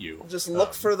delight you. Just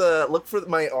look for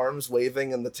my arms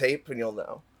waving in the tape, and you'll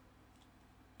know.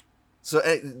 So,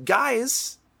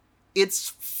 guys, it's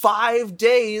 5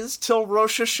 days till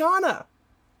Rosh Hashanah.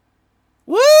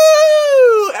 Woo!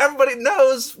 Everybody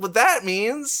knows what that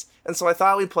means, and so I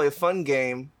thought we'd play a fun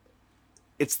game.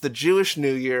 It's the Jewish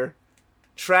New Year.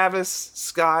 Travis,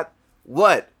 Scott,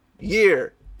 what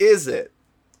year is it?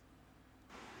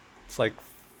 It's like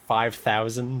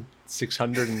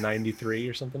 5,693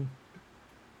 or something.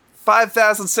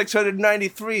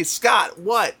 5,693. Scott,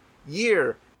 what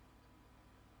year?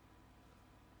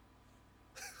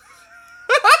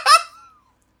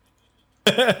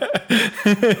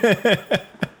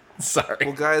 Sorry.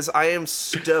 Well, guys, I am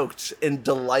stoked and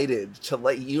delighted to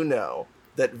let you know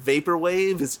that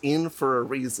Vaporwave is in for a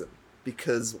reason,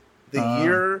 because the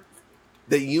year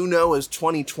that you know as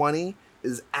 2020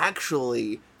 is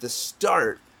actually the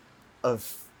start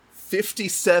of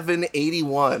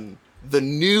 5781, the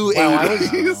new Wow,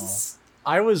 80s.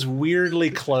 I was weirdly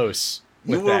close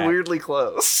You with were that. weirdly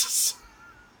close.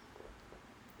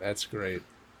 That's great.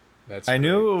 I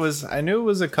knew it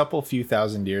was a couple few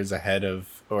thousand years ahead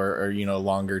of, or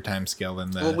longer time scale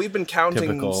than the. Well, we've been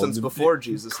counting since before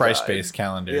Jesus Christ-based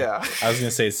calendar. Yeah, I was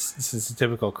gonna say since the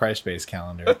typical Christ-based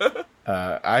calendar.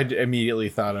 I immediately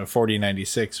thought of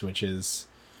 4096, which is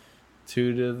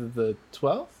 2 to the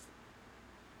 12th.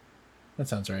 That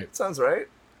sounds right. Sounds right.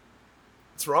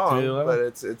 It's wrong, but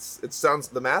it sounds,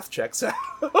 the math checks out.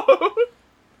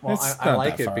 Well, I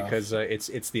like it because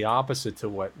it's the opposite to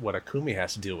what Akumi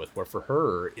has to deal with. Where for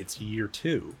her, it's year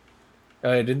 2.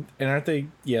 Aren't they?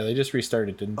 Yeah, they just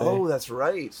restarted, didn't they? Oh, that's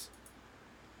right.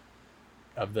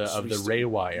 Of the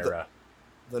Reiwa era,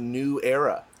 the new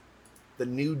era, the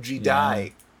new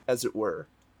Jedi, as it were.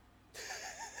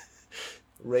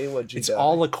 Reiwa Jedi. It's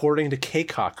all according to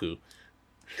Keikaku.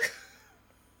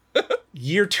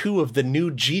 Year 2 of the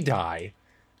new Jedi.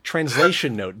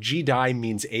 Translation note: Jedi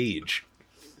means age.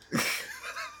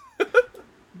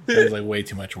 It's like way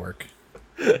too much work.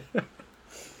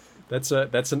 That's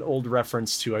an old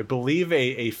reference to, I believe,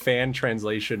 a fan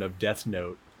translation of Death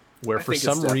Note, where for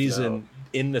some reason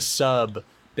in the sub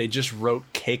they just wrote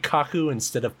Keikaku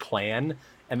instead of plan,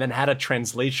 and then had a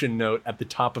translation note at the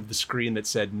top of the screen that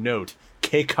said, "Note: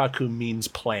 Keikaku means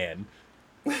plan."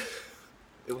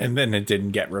 And then it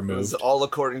didn't get It removed. was all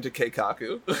according to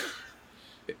Keikaku.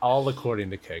 All according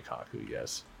to Keikaku,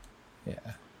 yes.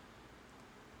 Yeah.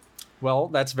 Well,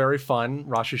 that's very fun,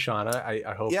 Rosh Hashanah.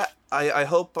 I hope. Yeah, I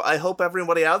hope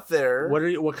everybody out there.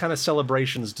 What kind of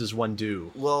celebrations does one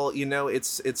do? Well,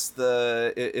 it's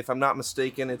the, if I'm not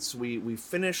mistaken, it's we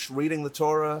finish reading the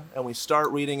Torah and we start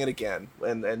reading it again,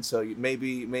 and so maybe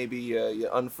you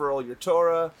unfurl your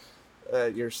Torah,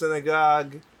 your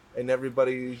synagogue, and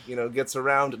everybody gets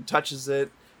around and touches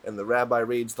it, and the rabbi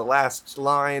reads the last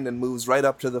line and moves right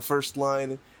up to the first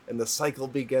line. And the cycle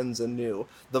begins anew.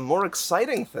 The more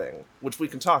exciting thing, which we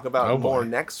can talk about more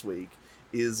next week,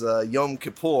 is Yom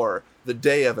Kippur, the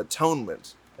Day of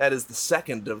Atonement. That is the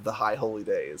second of the High Holy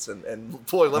Days. And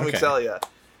boy, let me tell you,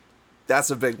 that's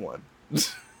a big one.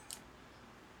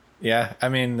 Yeah, I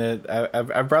mean,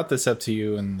 I've brought this up to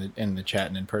you in the chat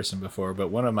and in person before, but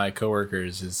one of my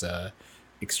coworkers is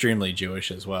extremely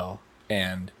Jewish as well.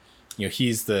 And,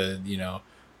 he's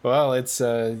well, it's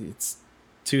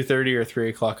 2:30 or 3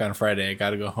 o'clock on Friday. I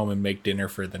got to go home and make dinner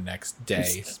for the next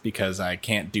day because I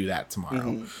can't do that tomorrow.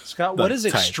 Mm-hmm. Scott, what does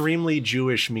extremely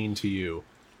Jewish mean to you?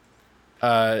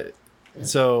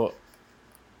 So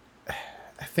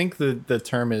I think the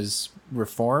term is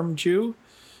Reform Jew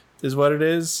is what it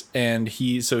is. And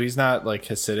he's not like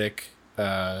Hasidic,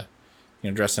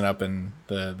 dressing up in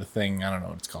the thing. I don't know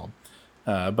what it's called.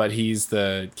 But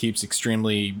keeps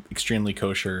extremely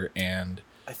kosher and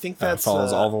I think that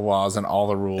follows all the laws and all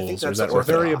the rules. Or is that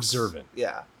very observant?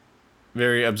 Yeah,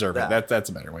 very observant. That's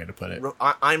a better way to put it.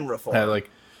 I'm Reformed.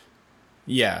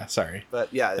 Yeah, sorry,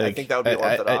 but yeah, I think that would be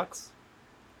Orthodox.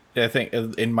 I think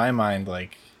in my mind,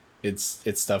 it's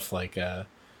stuff like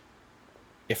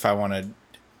if I want to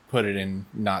put it in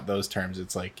not those terms,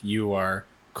 it's like you are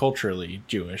culturally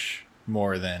Jewish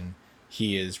more than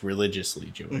he is religiously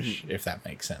Jewish, if that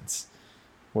makes sense.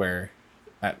 Where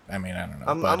I mean, I don't know.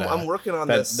 I'm working on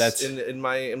this. That's in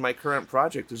my current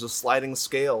project. There's a sliding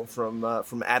scale from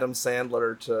Adam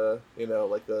Sandler to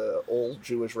like the old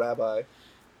Jewish rabbi.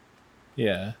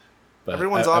 Yeah, but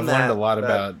everyone's I've learned a lot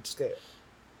about scale.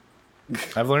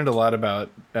 I've learned a lot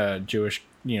about Jewish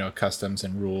customs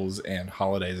and rules and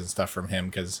holidays and stuff from him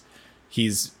because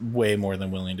he's way more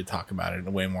than willing to talk about it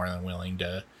and way more than willing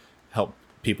to help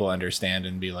people understand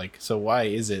and be like, so why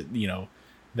is it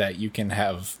that you can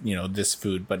have this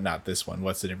food but not this one?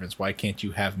 What's the difference? Why can't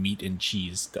you have meat and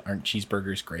cheese? Aren't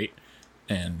cheeseburgers great?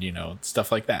 And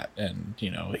stuff like that. And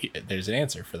there's an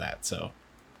answer for that. So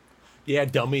yeah,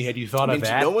 dummy, had you thought of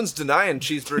that? No one's denying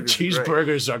cheeseburgers.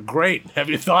 Cheeseburgers are great. Have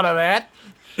you thought of that?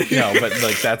 No, but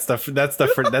that's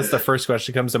the first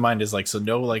question that comes to mind is so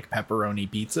no pepperoni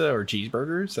pizza or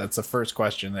cheeseburgers. That's the first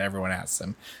question that everyone asks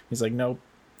him. He's like, nope,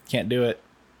 can't do it.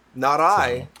 Not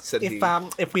I, said he.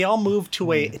 If we all moved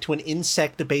to an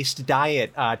insect-based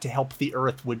diet to help the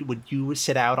Earth, would you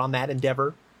set out on that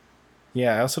endeavor?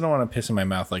 Yeah, I also don't want to piss in my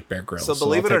mouth like Bear Grylls. So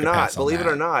believe it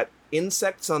or not,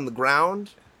 insects on the ground,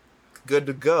 good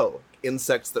to go.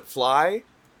 Insects that fly,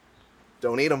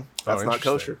 don't eat them. That's not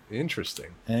kosher.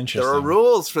 Interesting. There are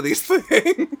rules for these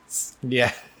things.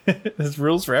 Yeah, there's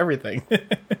rules for everything.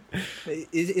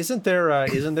 Isn't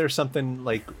there something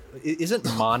like? Isn't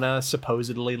mana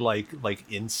supposedly like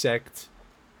insect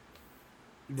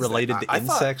related to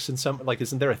insects and some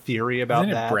isn't there a theory about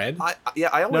isn't it that? Bread? I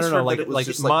always heard that it was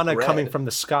just mana bread. coming from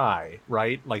the sky,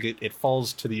 right? Like it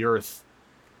falls to the earth,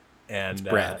 and it's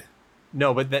bread.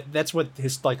 No, but that's what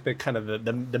his like the kind of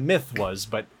the myth was.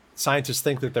 But scientists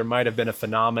think that there might have been a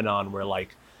phenomenon where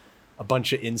like a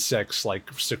bunch of insects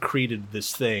like secreted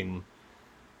this thing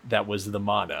that was the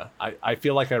mana. I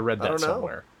feel like I read that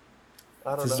somewhere.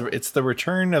 I don't know. It's the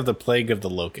return of the plague of the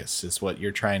locusts is what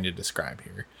you're trying to describe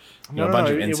here. No, a bunch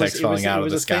of insects falling out of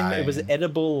the sky. It was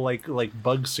edible, like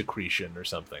bug secretion or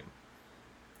something.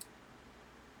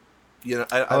 You know,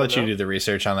 I'll let you do the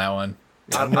research on that one.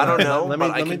 I don't know, let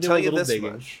but me I can do tell a you little this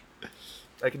digging. much.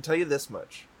 I can tell you this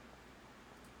much.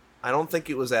 I don't think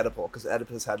it was Oedipal, because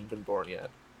Oedipus hadn't been born yet.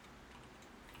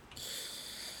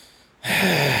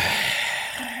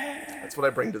 That's what I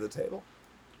bring to the table.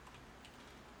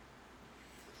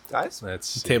 Guys?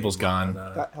 The table's gone.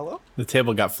 Hello? The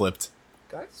table got flipped.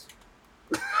 Guys?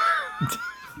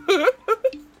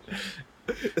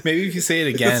 Maybe if you say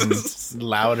it again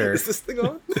louder. Is this thing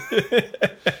on?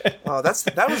 Oh,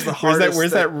 that was the hardest.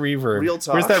 Where's that reverb? Real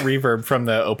talk. Where's that reverb from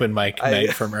the open mic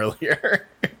night from earlier?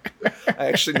 I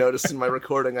actually noticed in my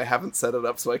recording I haven't set it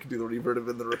up so I could do the reverb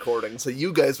in the recording, so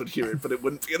you guys would hear it, but it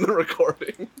wouldn't be in the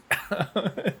recording.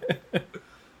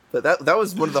 But that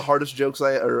was one of the hardest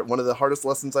one of the hardest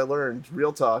lessons I learned.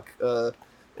 Real talk.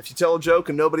 If you tell a joke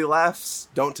and nobody laughs,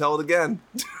 don't tell it again.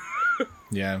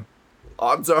 Yeah.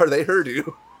 Odds are they heard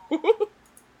you.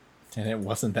 And it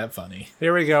wasn't that funny.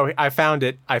 Here we go. I found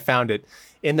it.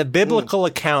 In the biblical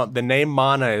account, the name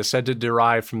Mana is said to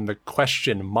derive from the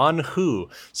question Manhu,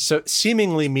 so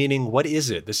seemingly meaning what is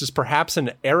it? This is perhaps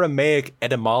an Aramaic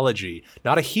etymology,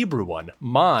 not a Hebrew one.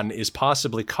 Man is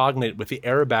possibly cognate with the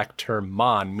Arabic term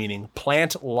man, meaning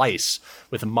plant lice,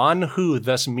 with Manhu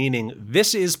thus meaning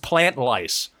this is plant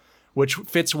lice, which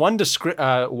fits one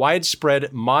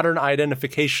widespread modern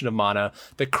identification of mana,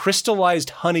 the crystallized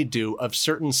honeydew of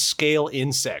certain scale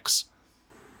insects.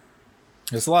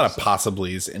 There's a lot of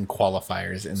possiblies and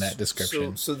qualifiers in that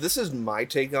description. So this is my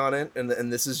take on it, and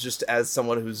this is just as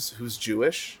someone who's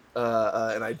Jewish,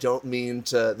 and I don't mean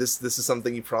to. This is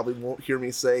something you probably won't hear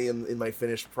me say in my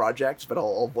finished project, but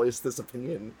I'll voice this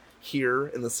opinion here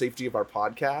in the safety of our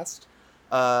podcast.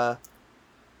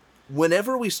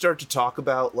 Whenever we start to talk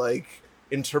about like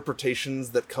interpretations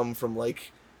that come from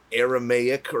like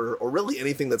Aramaic or really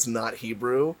anything that's not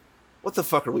Hebrew, what the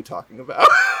fuck are we talking about?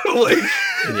 Like,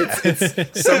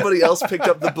 it's somebody else picked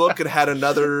up the book and had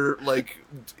another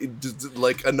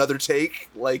another take.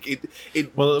 Like it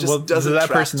just doesn't. So that track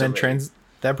person to then me.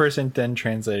 that person then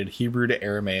translated Hebrew to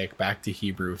Aramaic back to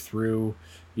Hebrew through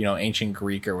ancient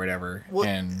Greek or whatever. Well,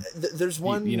 and there's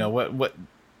one. What?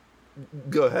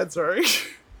 Go ahead. Sorry.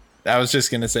 I was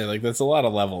just gonna say, like, that's a lot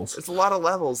of levels. It's a lot of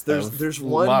levels. There's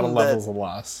one. A lot of levels of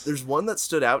loss. There's one that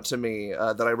stood out to me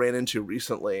that I ran into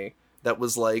recently. That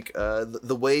was like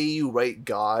the way you write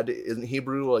God in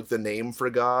Hebrew, like the name for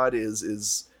God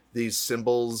is these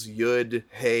symbols Yud,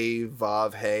 Hey,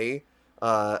 Vav, Hey,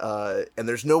 and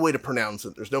there's no way to pronounce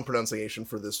it. There's no pronunciation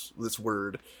for this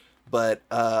word, but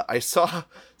I saw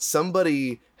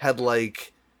somebody had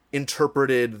like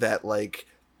interpreted that like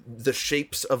the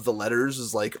shapes of the letters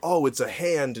is like, oh, it's a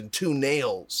hand and two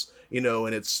nails,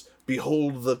 and it's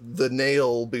behold the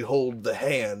nail, behold the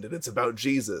hand, and it's about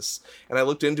Jesus. And I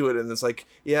looked into it and it's like,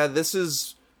 yeah, this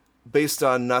is based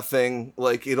on nothing.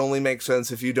 Like, it only makes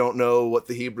sense if you don't know what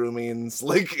the Hebrew means.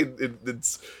 Like,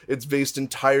 it's based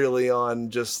entirely on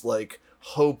just like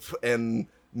hope and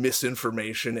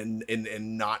misinformation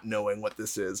and not knowing what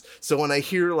this is. So when I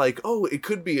hear like, oh, it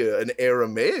could be an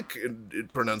Aramaic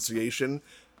pronunciation,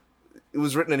 it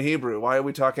was written in Hebrew. Why are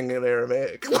we talking in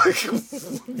Aramaic? Like,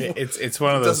 it's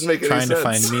one of those trying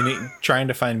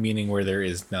to find meaning where there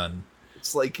is none.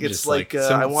 It's like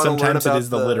I want to learn about it is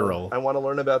the literal. I want to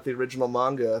learn about the original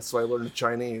manga, so I learned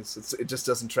Chinese. It just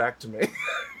doesn't track to me.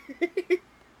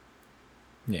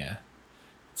 Yeah,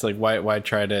 it's like why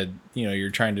try to you're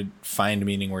trying to find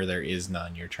meaning where there is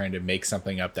none. You're trying to make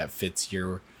something up that fits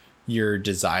your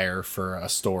desire for a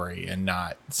story and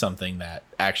not something that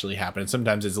actually happened.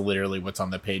 Sometimes it's literally what's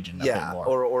on the page and nothing more.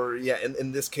 Or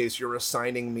in this case, you're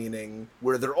assigning meaning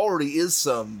where there already is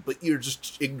some, but you're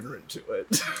just ignorant to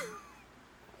it.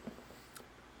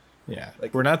 Yeah,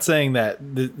 like, we're not saying that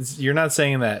you're not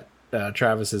saying that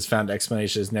Travis's found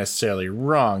explanation is necessarily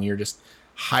wrong. You're just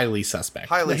highly suspect.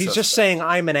 He's just saying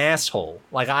I'm an asshole.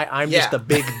 Like I'm just a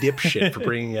big dipshit for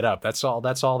bringing it up. That's all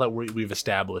that we've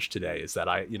established today is that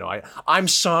I'm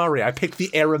sorry. I picked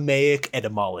the Aramaic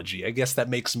etymology. I guess that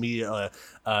makes me a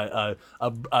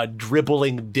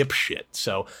dribbling dipshit.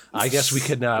 So I guess we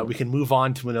can move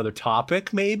on to another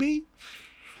topic, maybe.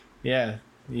 Yeah.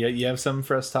 You have something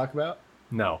for us to talk about?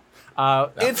 No.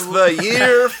 It's the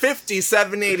year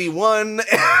 5781.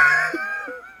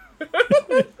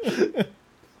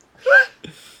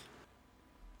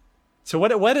 So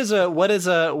what is a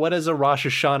Rosh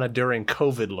Hashanah during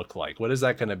COVID look like? What is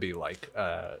that going to be like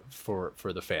for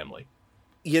the family?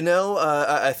 You know,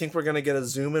 I think we're gonna get a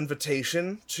Zoom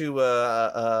invitation to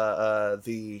the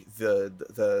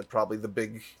probably the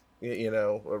big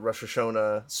Rosh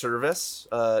Hashanah service.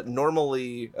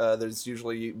 Normally, there's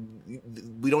usually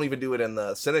we don't even do it in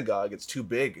the synagogue; it's too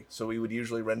big. So we would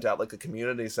usually rent out like a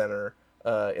community center.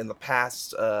 In the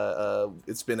past,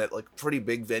 it's been at like pretty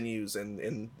big venues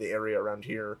in the area around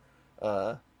here.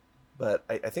 But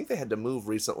I think they had to move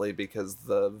recently because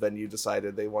the venue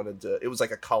decided they wanted to. It was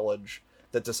like a college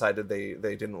that decided they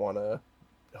didn't want to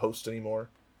host anymore.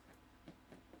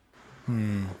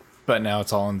 But now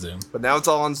it's all on Zoom. But now it's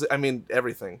all on. I mean,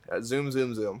 everything. Zoom.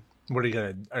 What are you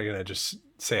gonna? Are you gonna just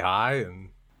say hi and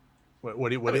what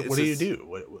do you do?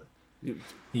 What?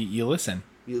 You listen.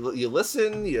 You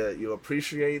listen. You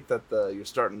appreciate that you're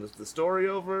starting the story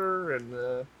over, and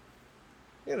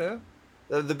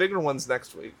the bigger one's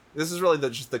next week. This is really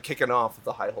just the kicking off of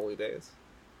the High Holy Days.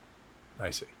 I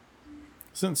see.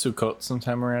 Isn't Sukkot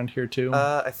sometime around here too?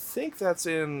 I think that's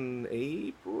in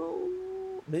April.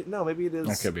 No, maybe it is.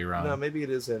 I could be wrong. No, maybe it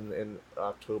is in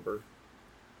October.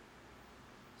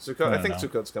 Sukkot. I think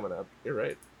Sukkot's coming up. You're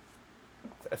right.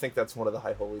 I think that's one of the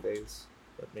High Holy Days,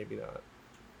 but maybe not.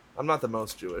 I'm not the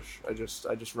most Jewish. I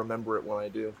just remember it when I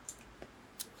do.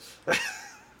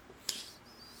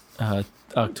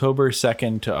 October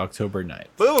 2nd to October 9th.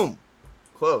 Boom!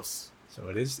 Close. So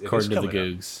it is. According to the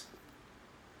Googs.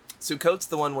 Sukkot's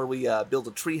the one where we build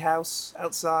a tree house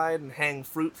outside and hang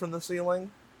fruit from the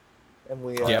ceiling. And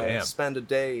we spend a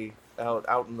day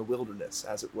out in the wilderness,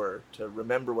 as it were, to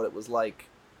remember what it was like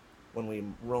when we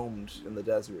roamed in the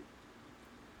desert.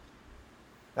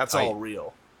 That's all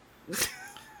real.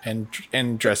 and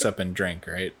dress up and drink,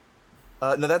 right?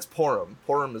 No, that's Purim.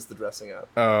 Purim is the dressing up.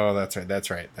 Oh, that's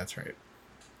right.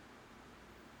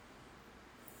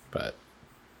 But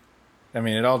I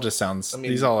mean, it all just sounds.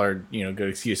 These all are good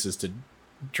excuses to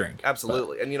drink.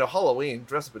 Absolutely, but, and Halloween,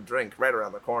 dress up and drink right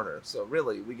around the corner. So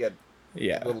really, we get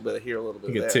a little bit of here, a little bit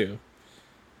of there. You get two.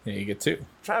 Yeah, you get two.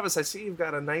 Travis, I see you've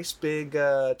got a nice big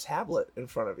tablet in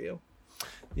front of you.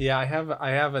 Yeah, I have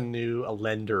a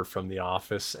lender from the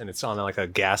office, and it's on like a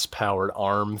gas powered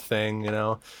arm thing,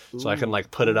 so I can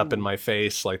like put it up in my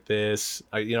face like this.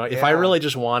 If I really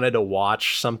just wanted to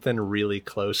watch something really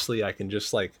closely, I can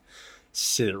just like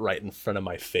sit it right in front of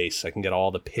my face. I can get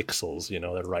all the pixels,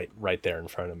 they're right there in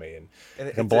front of me, and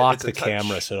I can block the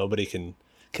camera so nobody can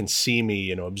see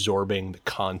me, absorbing the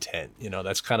content.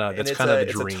 That's kind of the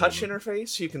dream. It's a touch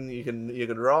interface. You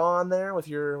can draw on there with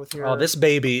your. Oh, this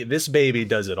baby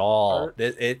does it all.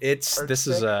 This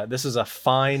is a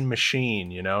fine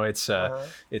machine. It's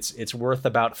worth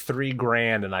about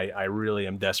 $3,000, and I really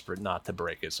am desperate not to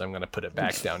break it, so I'm going to put it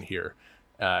back down here.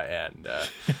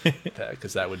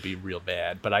 Because that would be real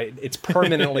bad, but it's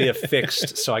permanently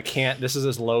affixed, so I can't. This is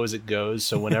as low as it goes.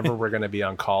 So whenever we're going to be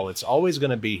on call, it's always going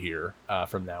to be here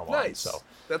from now on. Nice. So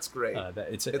that's great.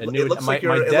 It looks like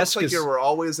you're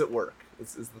always at work.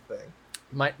 Is the thing.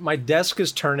 My desk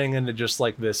is turning into just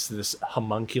like this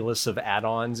homunculus of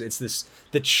add-ons. It's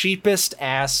the cheapest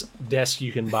ass desk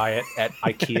you can buy at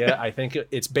IKEA. I think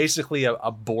it's basically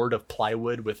a board of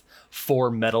plywood with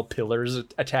 4 metal pillars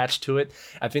attached to it.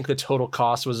 I think the total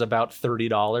cost was about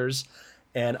 $30,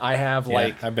 and I have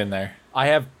I've been there. I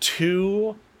have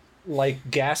 2 like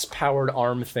gas powered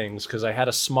arm things because I had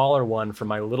a smaller one for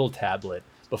my little tablet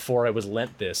before I was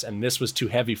lent this, and this was too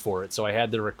heavy for it, so I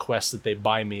had to request that they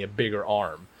buy me a bigger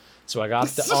arm. So I got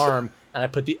the arm, and I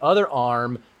put the other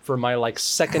arm for my like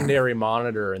secondary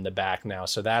monitor in the back now,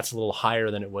 so that's a little higher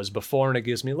than it was before, and it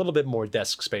gives me a little bit more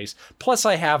desk space. Plus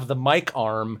I have the mic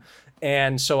arm,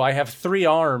 and so I have 3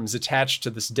 arms attached to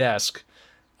this desk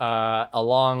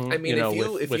along. I mean,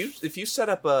 if you set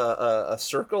up a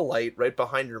circle light right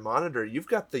behind your monitor, you've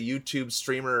got the YouTube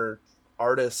streamer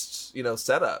artist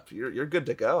setup. You're good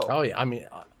to go. Oh yeah, I mean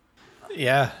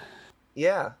yeah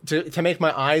to make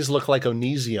my eyes look like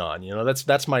Onision,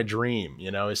 that's my dream,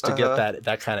 is to get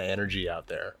that kind of energy out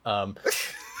there.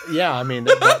 Yeah, I mean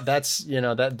that's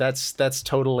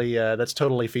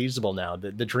totally feasible now.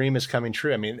 The dream is coming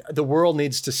true. I mean, the world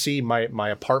needs to see my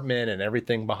apartment and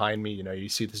everything behind me. You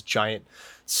see this giant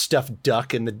stuffed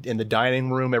duck in the dining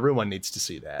room. Everyone needs to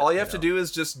see that. All you have to do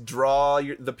is just draw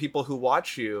the people who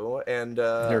watch you and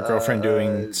your girlfriend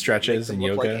doing stretches and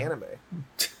yoga. Like anime.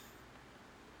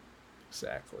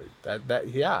 Exactly. I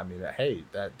mean, hey,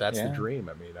 that's the dream.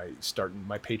 I mean, I starting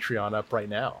my Patreon up right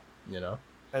now.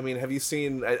 I mean, have you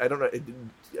seen? I don't know.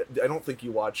 I don't think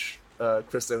you watch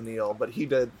Chris O'Neill, but he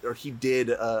did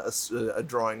a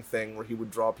drawing thing where he would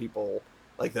draw people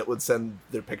like that would send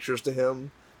their pictures to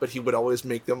him, but he would always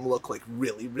make them look like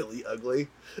really, really ugly.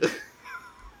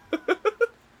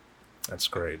 That's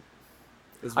great.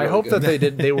 It's I really hope good.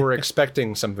 that they were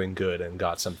expecting something good and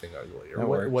got something ugly. Or That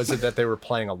works. was it that they were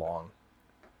playing along?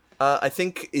 I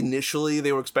think initially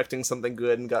they were expecting something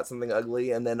good and got something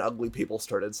ugly, and then ugly people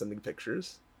started sending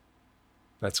pictures.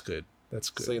 That's good.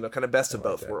 That's good. So, kind of best of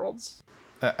like both that. worlds.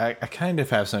 I kind of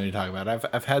have something to talk about.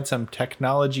 I've had some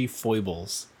technology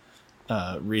foibles,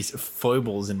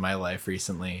 foibles in my life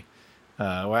recently.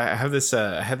 Well, I had this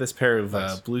pair of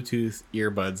Nice. Bluetooth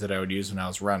earbuds that I would use when I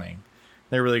was running.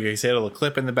 They're really good. They had a little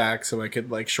clip in the back, so I could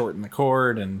like shorten the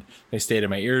cord, and they stayed in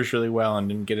my ears really well and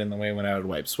didn't get in the way when I would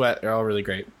wipe sweat. They're all really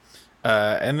great.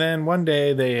 And then one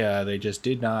day they just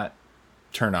did not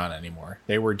turn on anymore.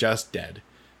 They were just dead.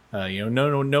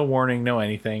 No warning, no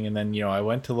anything. And then I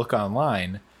went to look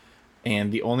online,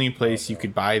 and the only place you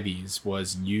could buy these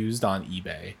was used on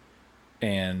eBay.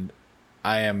 And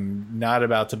I am not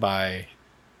about to buy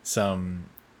some.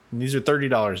 These are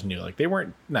 $30 new. Like, they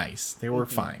weren't nice. They were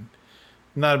fine.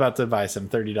 I'm not about to buy some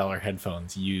 $30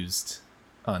 headphones used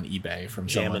on eBay from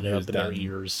someone Jamming it who's up in their done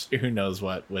ears. who knows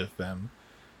what with them,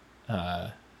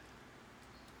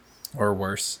 or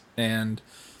worse. And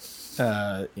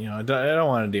I don't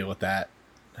want to deal with that.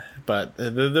 But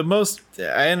the most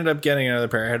I ended up getting another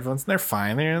pair of headphones, and they're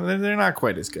fine. They're not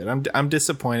quite as good. I'm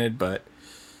disappointed, but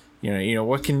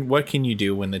what can you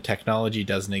do when the technology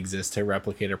doesn't exist to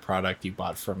replicate a product you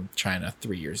bought from China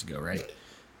 3 years ago, right?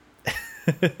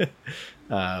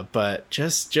 But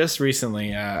just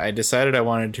recently, I decided I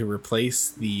wanted to replace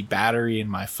the battery in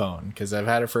my phone, because I've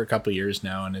had it for a couple years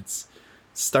now, and it's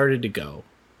started to go.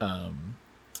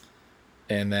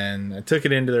 And then I took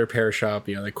it into the repair shop.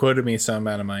 They quoted me some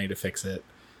amount of money to fix it.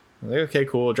 I'm like, okay,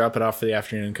 cool. Drop it off for the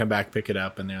afternoon, come back, pick it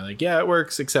up. And they're like, yeah, it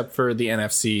works, except for the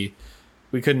NFC.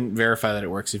 We couldn't verify that it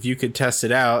works. If you could test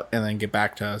it out and then get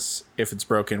back to us, if it's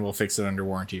broken, we'll fix it under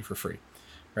warranty for free.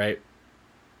 Right?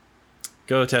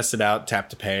 Go test it out, tap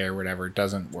to pay or whatever. It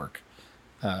doesn't work.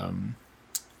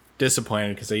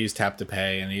 Disappointed, because I use tap to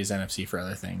pay and I use NFC for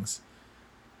other things.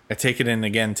 I take it in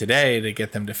again today to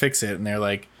get them to fix it, and they're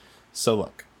like, so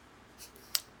look,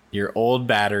 your old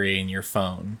battery in your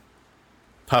phone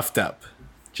puffed up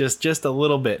just a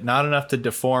little bit, not enough to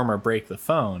deform or break the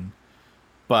phone,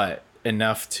 but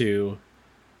enough to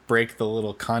break the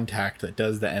little contact that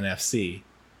does the NFC.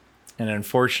 And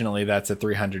unfortunately, that's a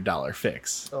 $300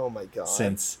 fix. Oh my god.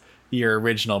 Since your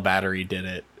original battery did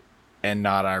it and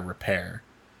not our repair.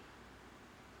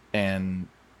 And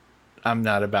I'm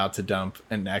not about to dump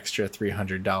an extra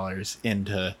 $300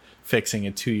 into fixing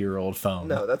a 2-year-old phone.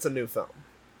 No, that's a new phone.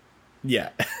 Yeah.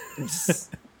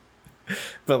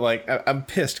 But like, I'm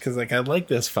pissed because like I like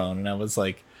this phone, and I was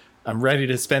like, I'm ready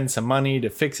to spend some money to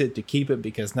fix it, to keep it,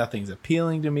 because nothing's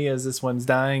appealing to me as this one's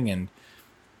dying, and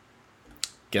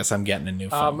guess I'm getting a new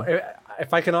phone.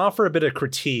 If I can offer a bit of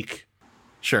critique,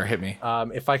 Sure, hit me.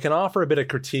 if I can offer a bit of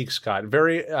critique, Scott,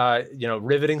 very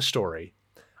riveting story.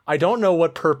 I don't know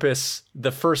what purpose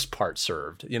the first part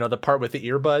served. The part with the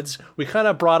earbuds. We kind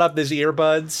of brought up these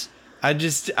earbuds. I'm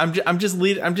just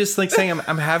like saying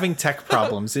I'm having tech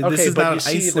problems. This Okay, is but not you an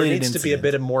see, there isolated needs to be a incident.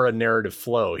 bit of more a narrative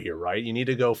flow here, right? You need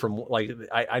to go from like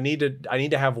I need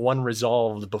to have one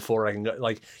resolved before I can go.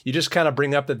 Like, you just kind of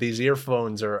bring up that these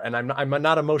earphones are, and I'm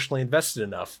not emotionally invested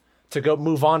enough to go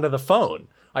move on to the phone.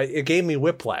 It gave me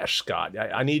whiplash, Scott.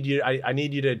 I need you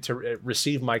to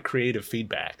receive my creative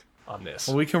feedback on this.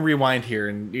 Well, we can rewind here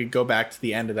and you go back to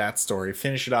the end of that story,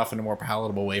 finish it off in a more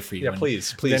palatable way for you. Yeah, and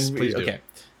please do. Okay.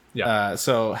 Yeah.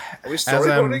 So Are we as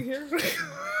storyboarding here?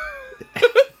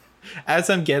 as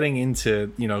I'm getting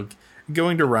into,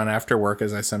 going to run after work,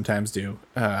 as I sometimes do,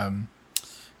 go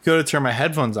to turn my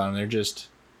headphones on, and this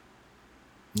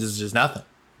is just nothing.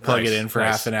 Plug it in for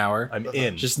Nice. half an hour. I'm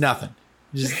in. Just nothing.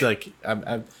 Just like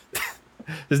I'm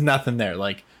there's nothing there.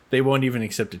 Like, they won't even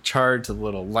accept a charge. The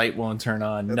little light won't turn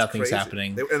on. That's Nothing's crazy.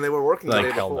 happening. And they were working Like, the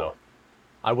day hell before. no.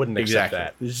 I wouldn't accept Exactly.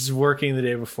 that. It's just working the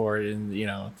day before, and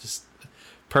just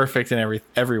perfect in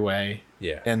every way.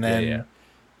 Yeah. And then yeah.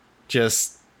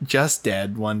 just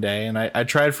dead one day. And I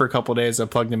tried for a couple days. I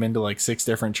plugged them into like 6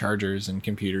 different chargers and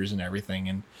computers and everything,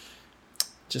 and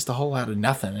just a whole lot of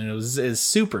nothing. And it was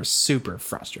super, super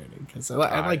frustrating, because I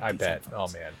like I these bet.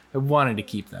 headphones. Oh man, I wanted to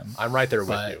keep them. I'm right there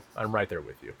But- with you. I'm right there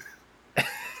with you.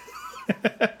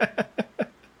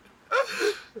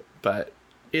 But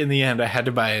in the end, I had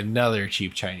to buy another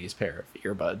cheap Chinese pair of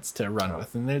earbuds to run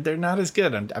with, and they're not as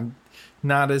good. I'm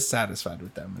not as satisfied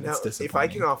with them, and Now, it's if disappointing.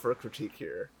 I can offer a critique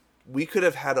here, we could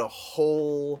have had a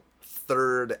whole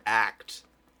third act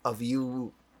of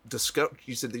you discover.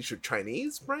 You said these are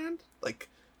Chinese brand, like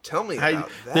Tell me about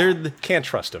that. They're Can't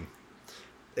trust him.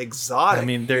 Exotic. I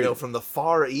mean, they're from the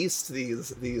Far East.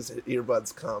 These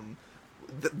earbuds come.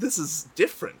 This is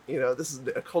different. This is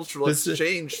a cultural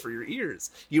exchange for your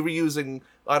ears. You were using,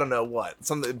 I don't know what,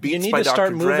 something Beats You need by to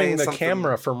start Dr. Dre, moving the something...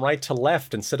 camera from right to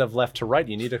left instead of left to right.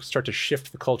 You need to start to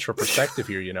shift the cultural perspective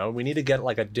here. We need to get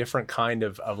like a different kind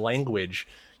of language.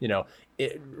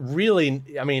 It really,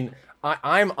 I mean,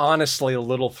 I'm honestly a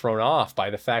little thrown off by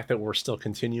the fact that we're still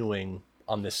continuing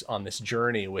on this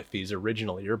journey with these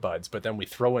original earbuds, but then we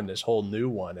throw in this whole new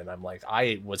one, and I'm like,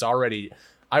 I was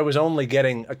only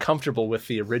getting comfortable with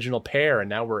the original pair, and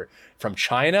now we're from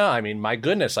China. I mean, my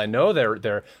goodness, I know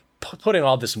they're putting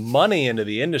all this money into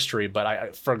the industry,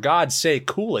 but for God's sake,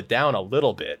 cool it down a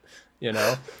little bit.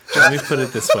 Let me put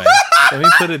it this way.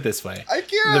 I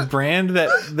can't. The brand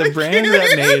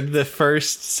that made the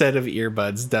first set of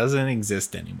earbuds doesn't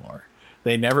exist anymore.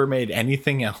 They never made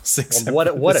anything else except what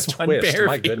a this one twist! pair of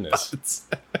My goodness.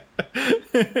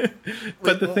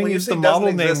 But the thing is, the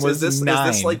model name was is 9.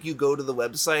 this like you go to the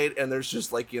website and there's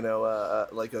just like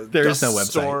like a There's dust no website.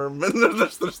 storm and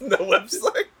there's no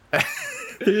website.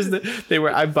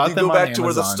 I bought You them go on back Amazon. to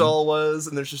where the stall was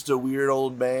and there's just a weird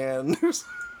old man.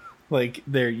 Like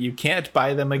you can't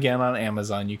buy them again on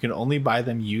Amazon. You can only buy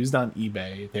them used on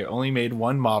eBay. They only made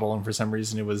one model, and for some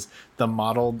reason it was the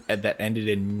model that ended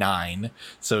in 9.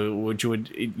 So which would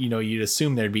you'd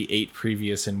assume there'd be 8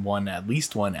 previous and at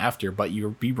least one after, but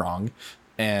you'd be wrong.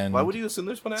 And Why would you assume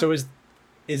there's one after? So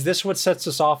is this what sets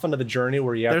us off into the journey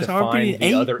where you have there's to already find the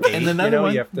 8 other 8? and another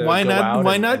one? You have to Why go not? out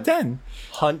Why and- not and 10?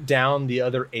 Hunt down the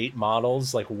other 8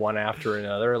 models like one after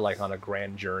another, like on a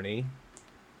grand journey.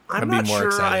 I'm That'd not be more sure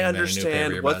exciting I than a new understand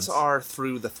pair of what's earbuds. our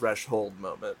through the threshold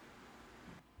moment.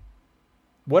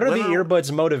 What are When the are- earbuds'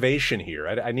 motivation here?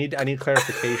 I need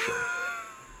clarification.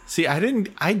 See, I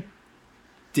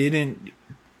didn't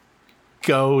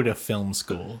go to film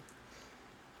school.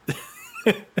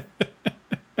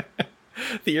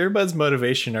 The earbuds'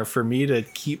 motivation are for me to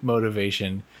keep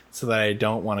motivation so that I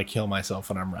don't want to kill myself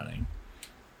when I'm running.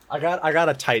 I got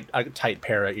a tight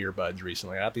pair of earbuds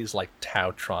recently. I got these like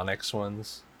Tautronics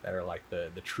ones that are like the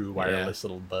true wireless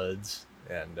little buds,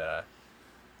 and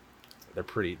they're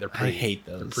pretty. I hate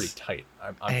those. They're pretty tight.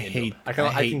 I hate. I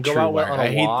can hate go true out wire- on I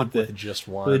a hate walk the with just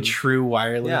one. the true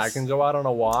wireless. Yeah, I can go out on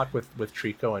a walk with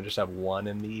Trico and just have one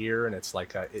in the ear, and it's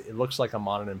like it looks like I'm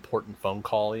on an important phone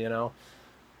call,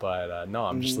 But no,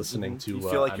 I'm just listening to. You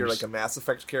feel like I'm you're just- like a Mass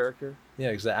Effect character. Yeah,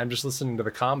 exactly. I'm just listening to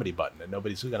the comedy button, and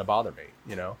nobody's gonna bother me.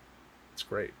 It's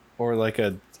great. Or like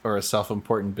a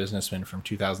self-important businessman from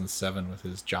 2007 with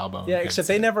his jawbone. Yeah, except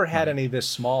they headset. never had any this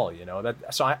small.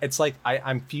 It's like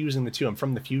I'm fusing the two. I'm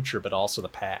from the future, but also the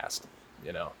past.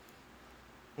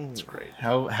 It's great.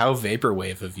 How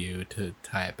vaporwave of you to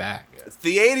tie it back. It's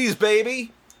the '80s,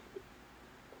 baby.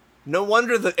 No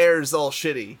wonder the air is all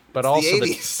shitty. But It's also the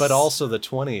 '80s. but also the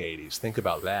 2080s. Think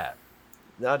about that.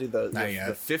 No, dude, the Not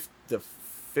yet. 50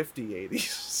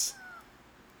 '80s,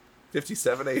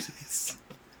 57 '80s.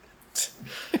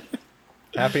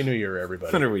 Happy New Year,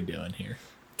 everybody. What are we doing here?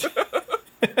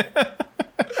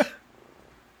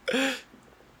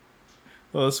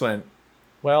 Well, this went.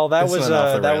 Well, that This was went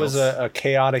off the that was rails. a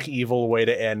chaotic, evil way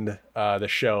to end the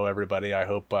show. Everybody, I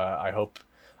hope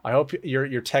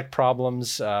your tech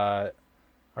problems are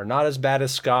not as bad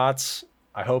as Scott's.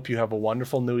 I hope you have a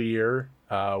wonderful New Year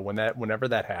whenever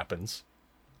that happens.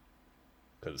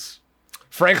 Because,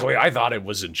 frankly, I thought it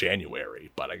was in January,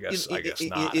 but I guess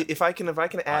not. If I can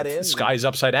add in, The sky's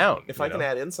upside down. if I can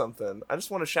add in something, I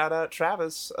just want to shout out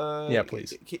Travis. Yeah,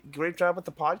 please. Great job with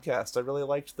the podcast. I really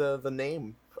liked the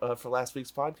name for last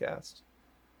week's podcast.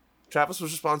 Travis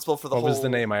was responsible for the What whole. was the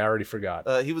name? I already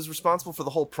forgot. He was responsible for the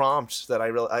whole prompt that I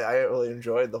really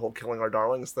enjoyed, the whole killing our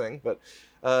darlings thing. But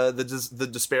the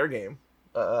despair game.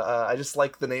 I just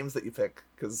like the names that you pick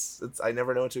because I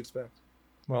never know what to expect.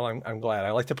 Well, I'm glad.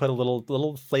 I like to put a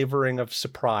little flavoring of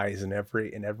surprise in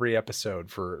every episode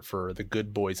for the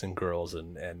good boys and girls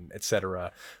and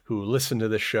etc. who listen to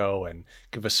the show and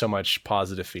give us so much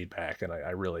positive feedback. And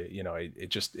I really,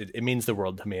 it means the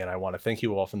world to me. And I want to thank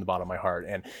you all from the bottom of my heart.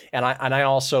 And I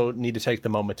also need to take the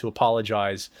moment to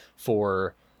apologize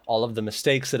for all of the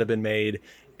mistakes that have been made.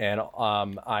 And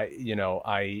I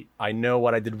know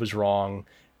what I did was wrong.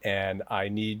 And I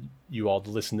need you all to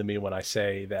listen to me when I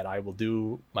say that I will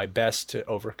do my best to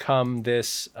overcome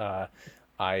this.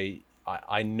 I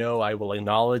know I will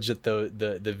acknowledge that the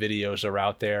videos are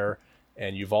out there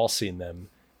and you've all seen them.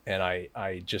 And I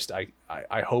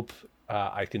hope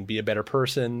I can be a better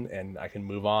person and I can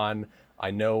move on. I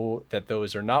know that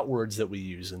those are not words that we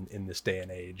use in this day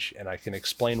and age, and I can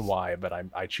explain why, but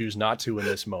I choose not to in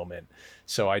this moment.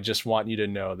 So I just want you to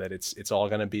know that it's all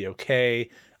going to be okay.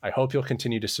 I hope you'll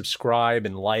continue to subscribe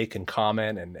and like and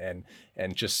comment and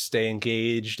just stay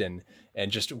engaged and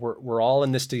just we're all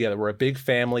in this together. We're a big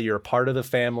family. You're a part of the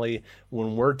family.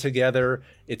 When we're together,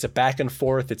 it's a back and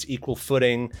forth. It's equal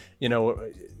footing. You know,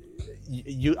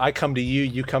 I come to you,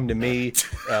 you come to me.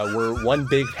 We're one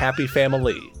big happy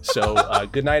family. So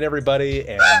good night, everybody,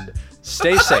 and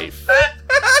stay safe.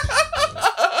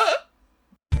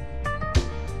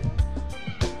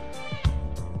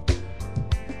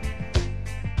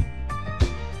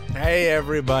 Hey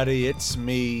everybody, it's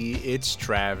me, it's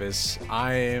Travis.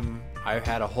 I've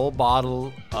had a whole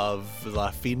bottle of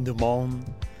La Fin du Monde.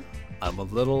 I'm a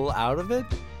little out of it,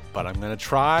 but I'm gonna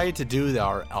try to do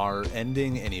our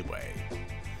ending anyway.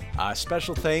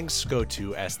 Special thanks go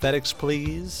to Aesthetics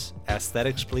Please.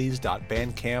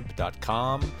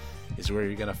 Aestheticsplease.bandcamp.com is where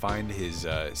you're gonna find his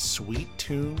sweet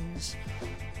tunes.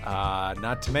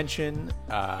 Not to mention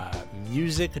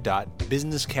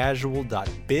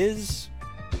music.businesscasual.biz.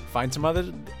 Find some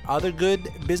other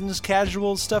good business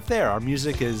casual stuff there. Our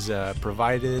music is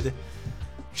provided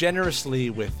generously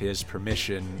with his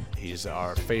permission. He's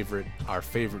our favorite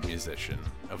musician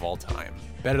of all time,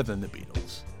 better than the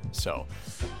Beatles. So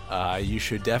you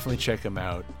should definitely check him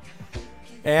out.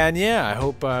 And yeah, I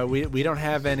hope we don't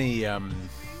have any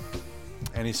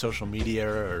social media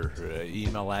or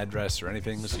email address or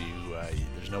anything, so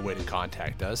there's no way to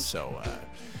contact us. So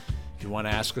if you want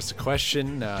to ask us a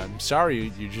question, I'm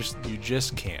sorry, you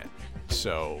just can't.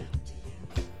 So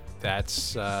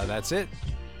that's it.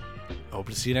 Hope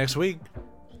to see you next week.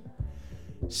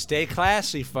 Stay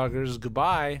classy, fuckers.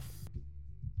 Goodbye.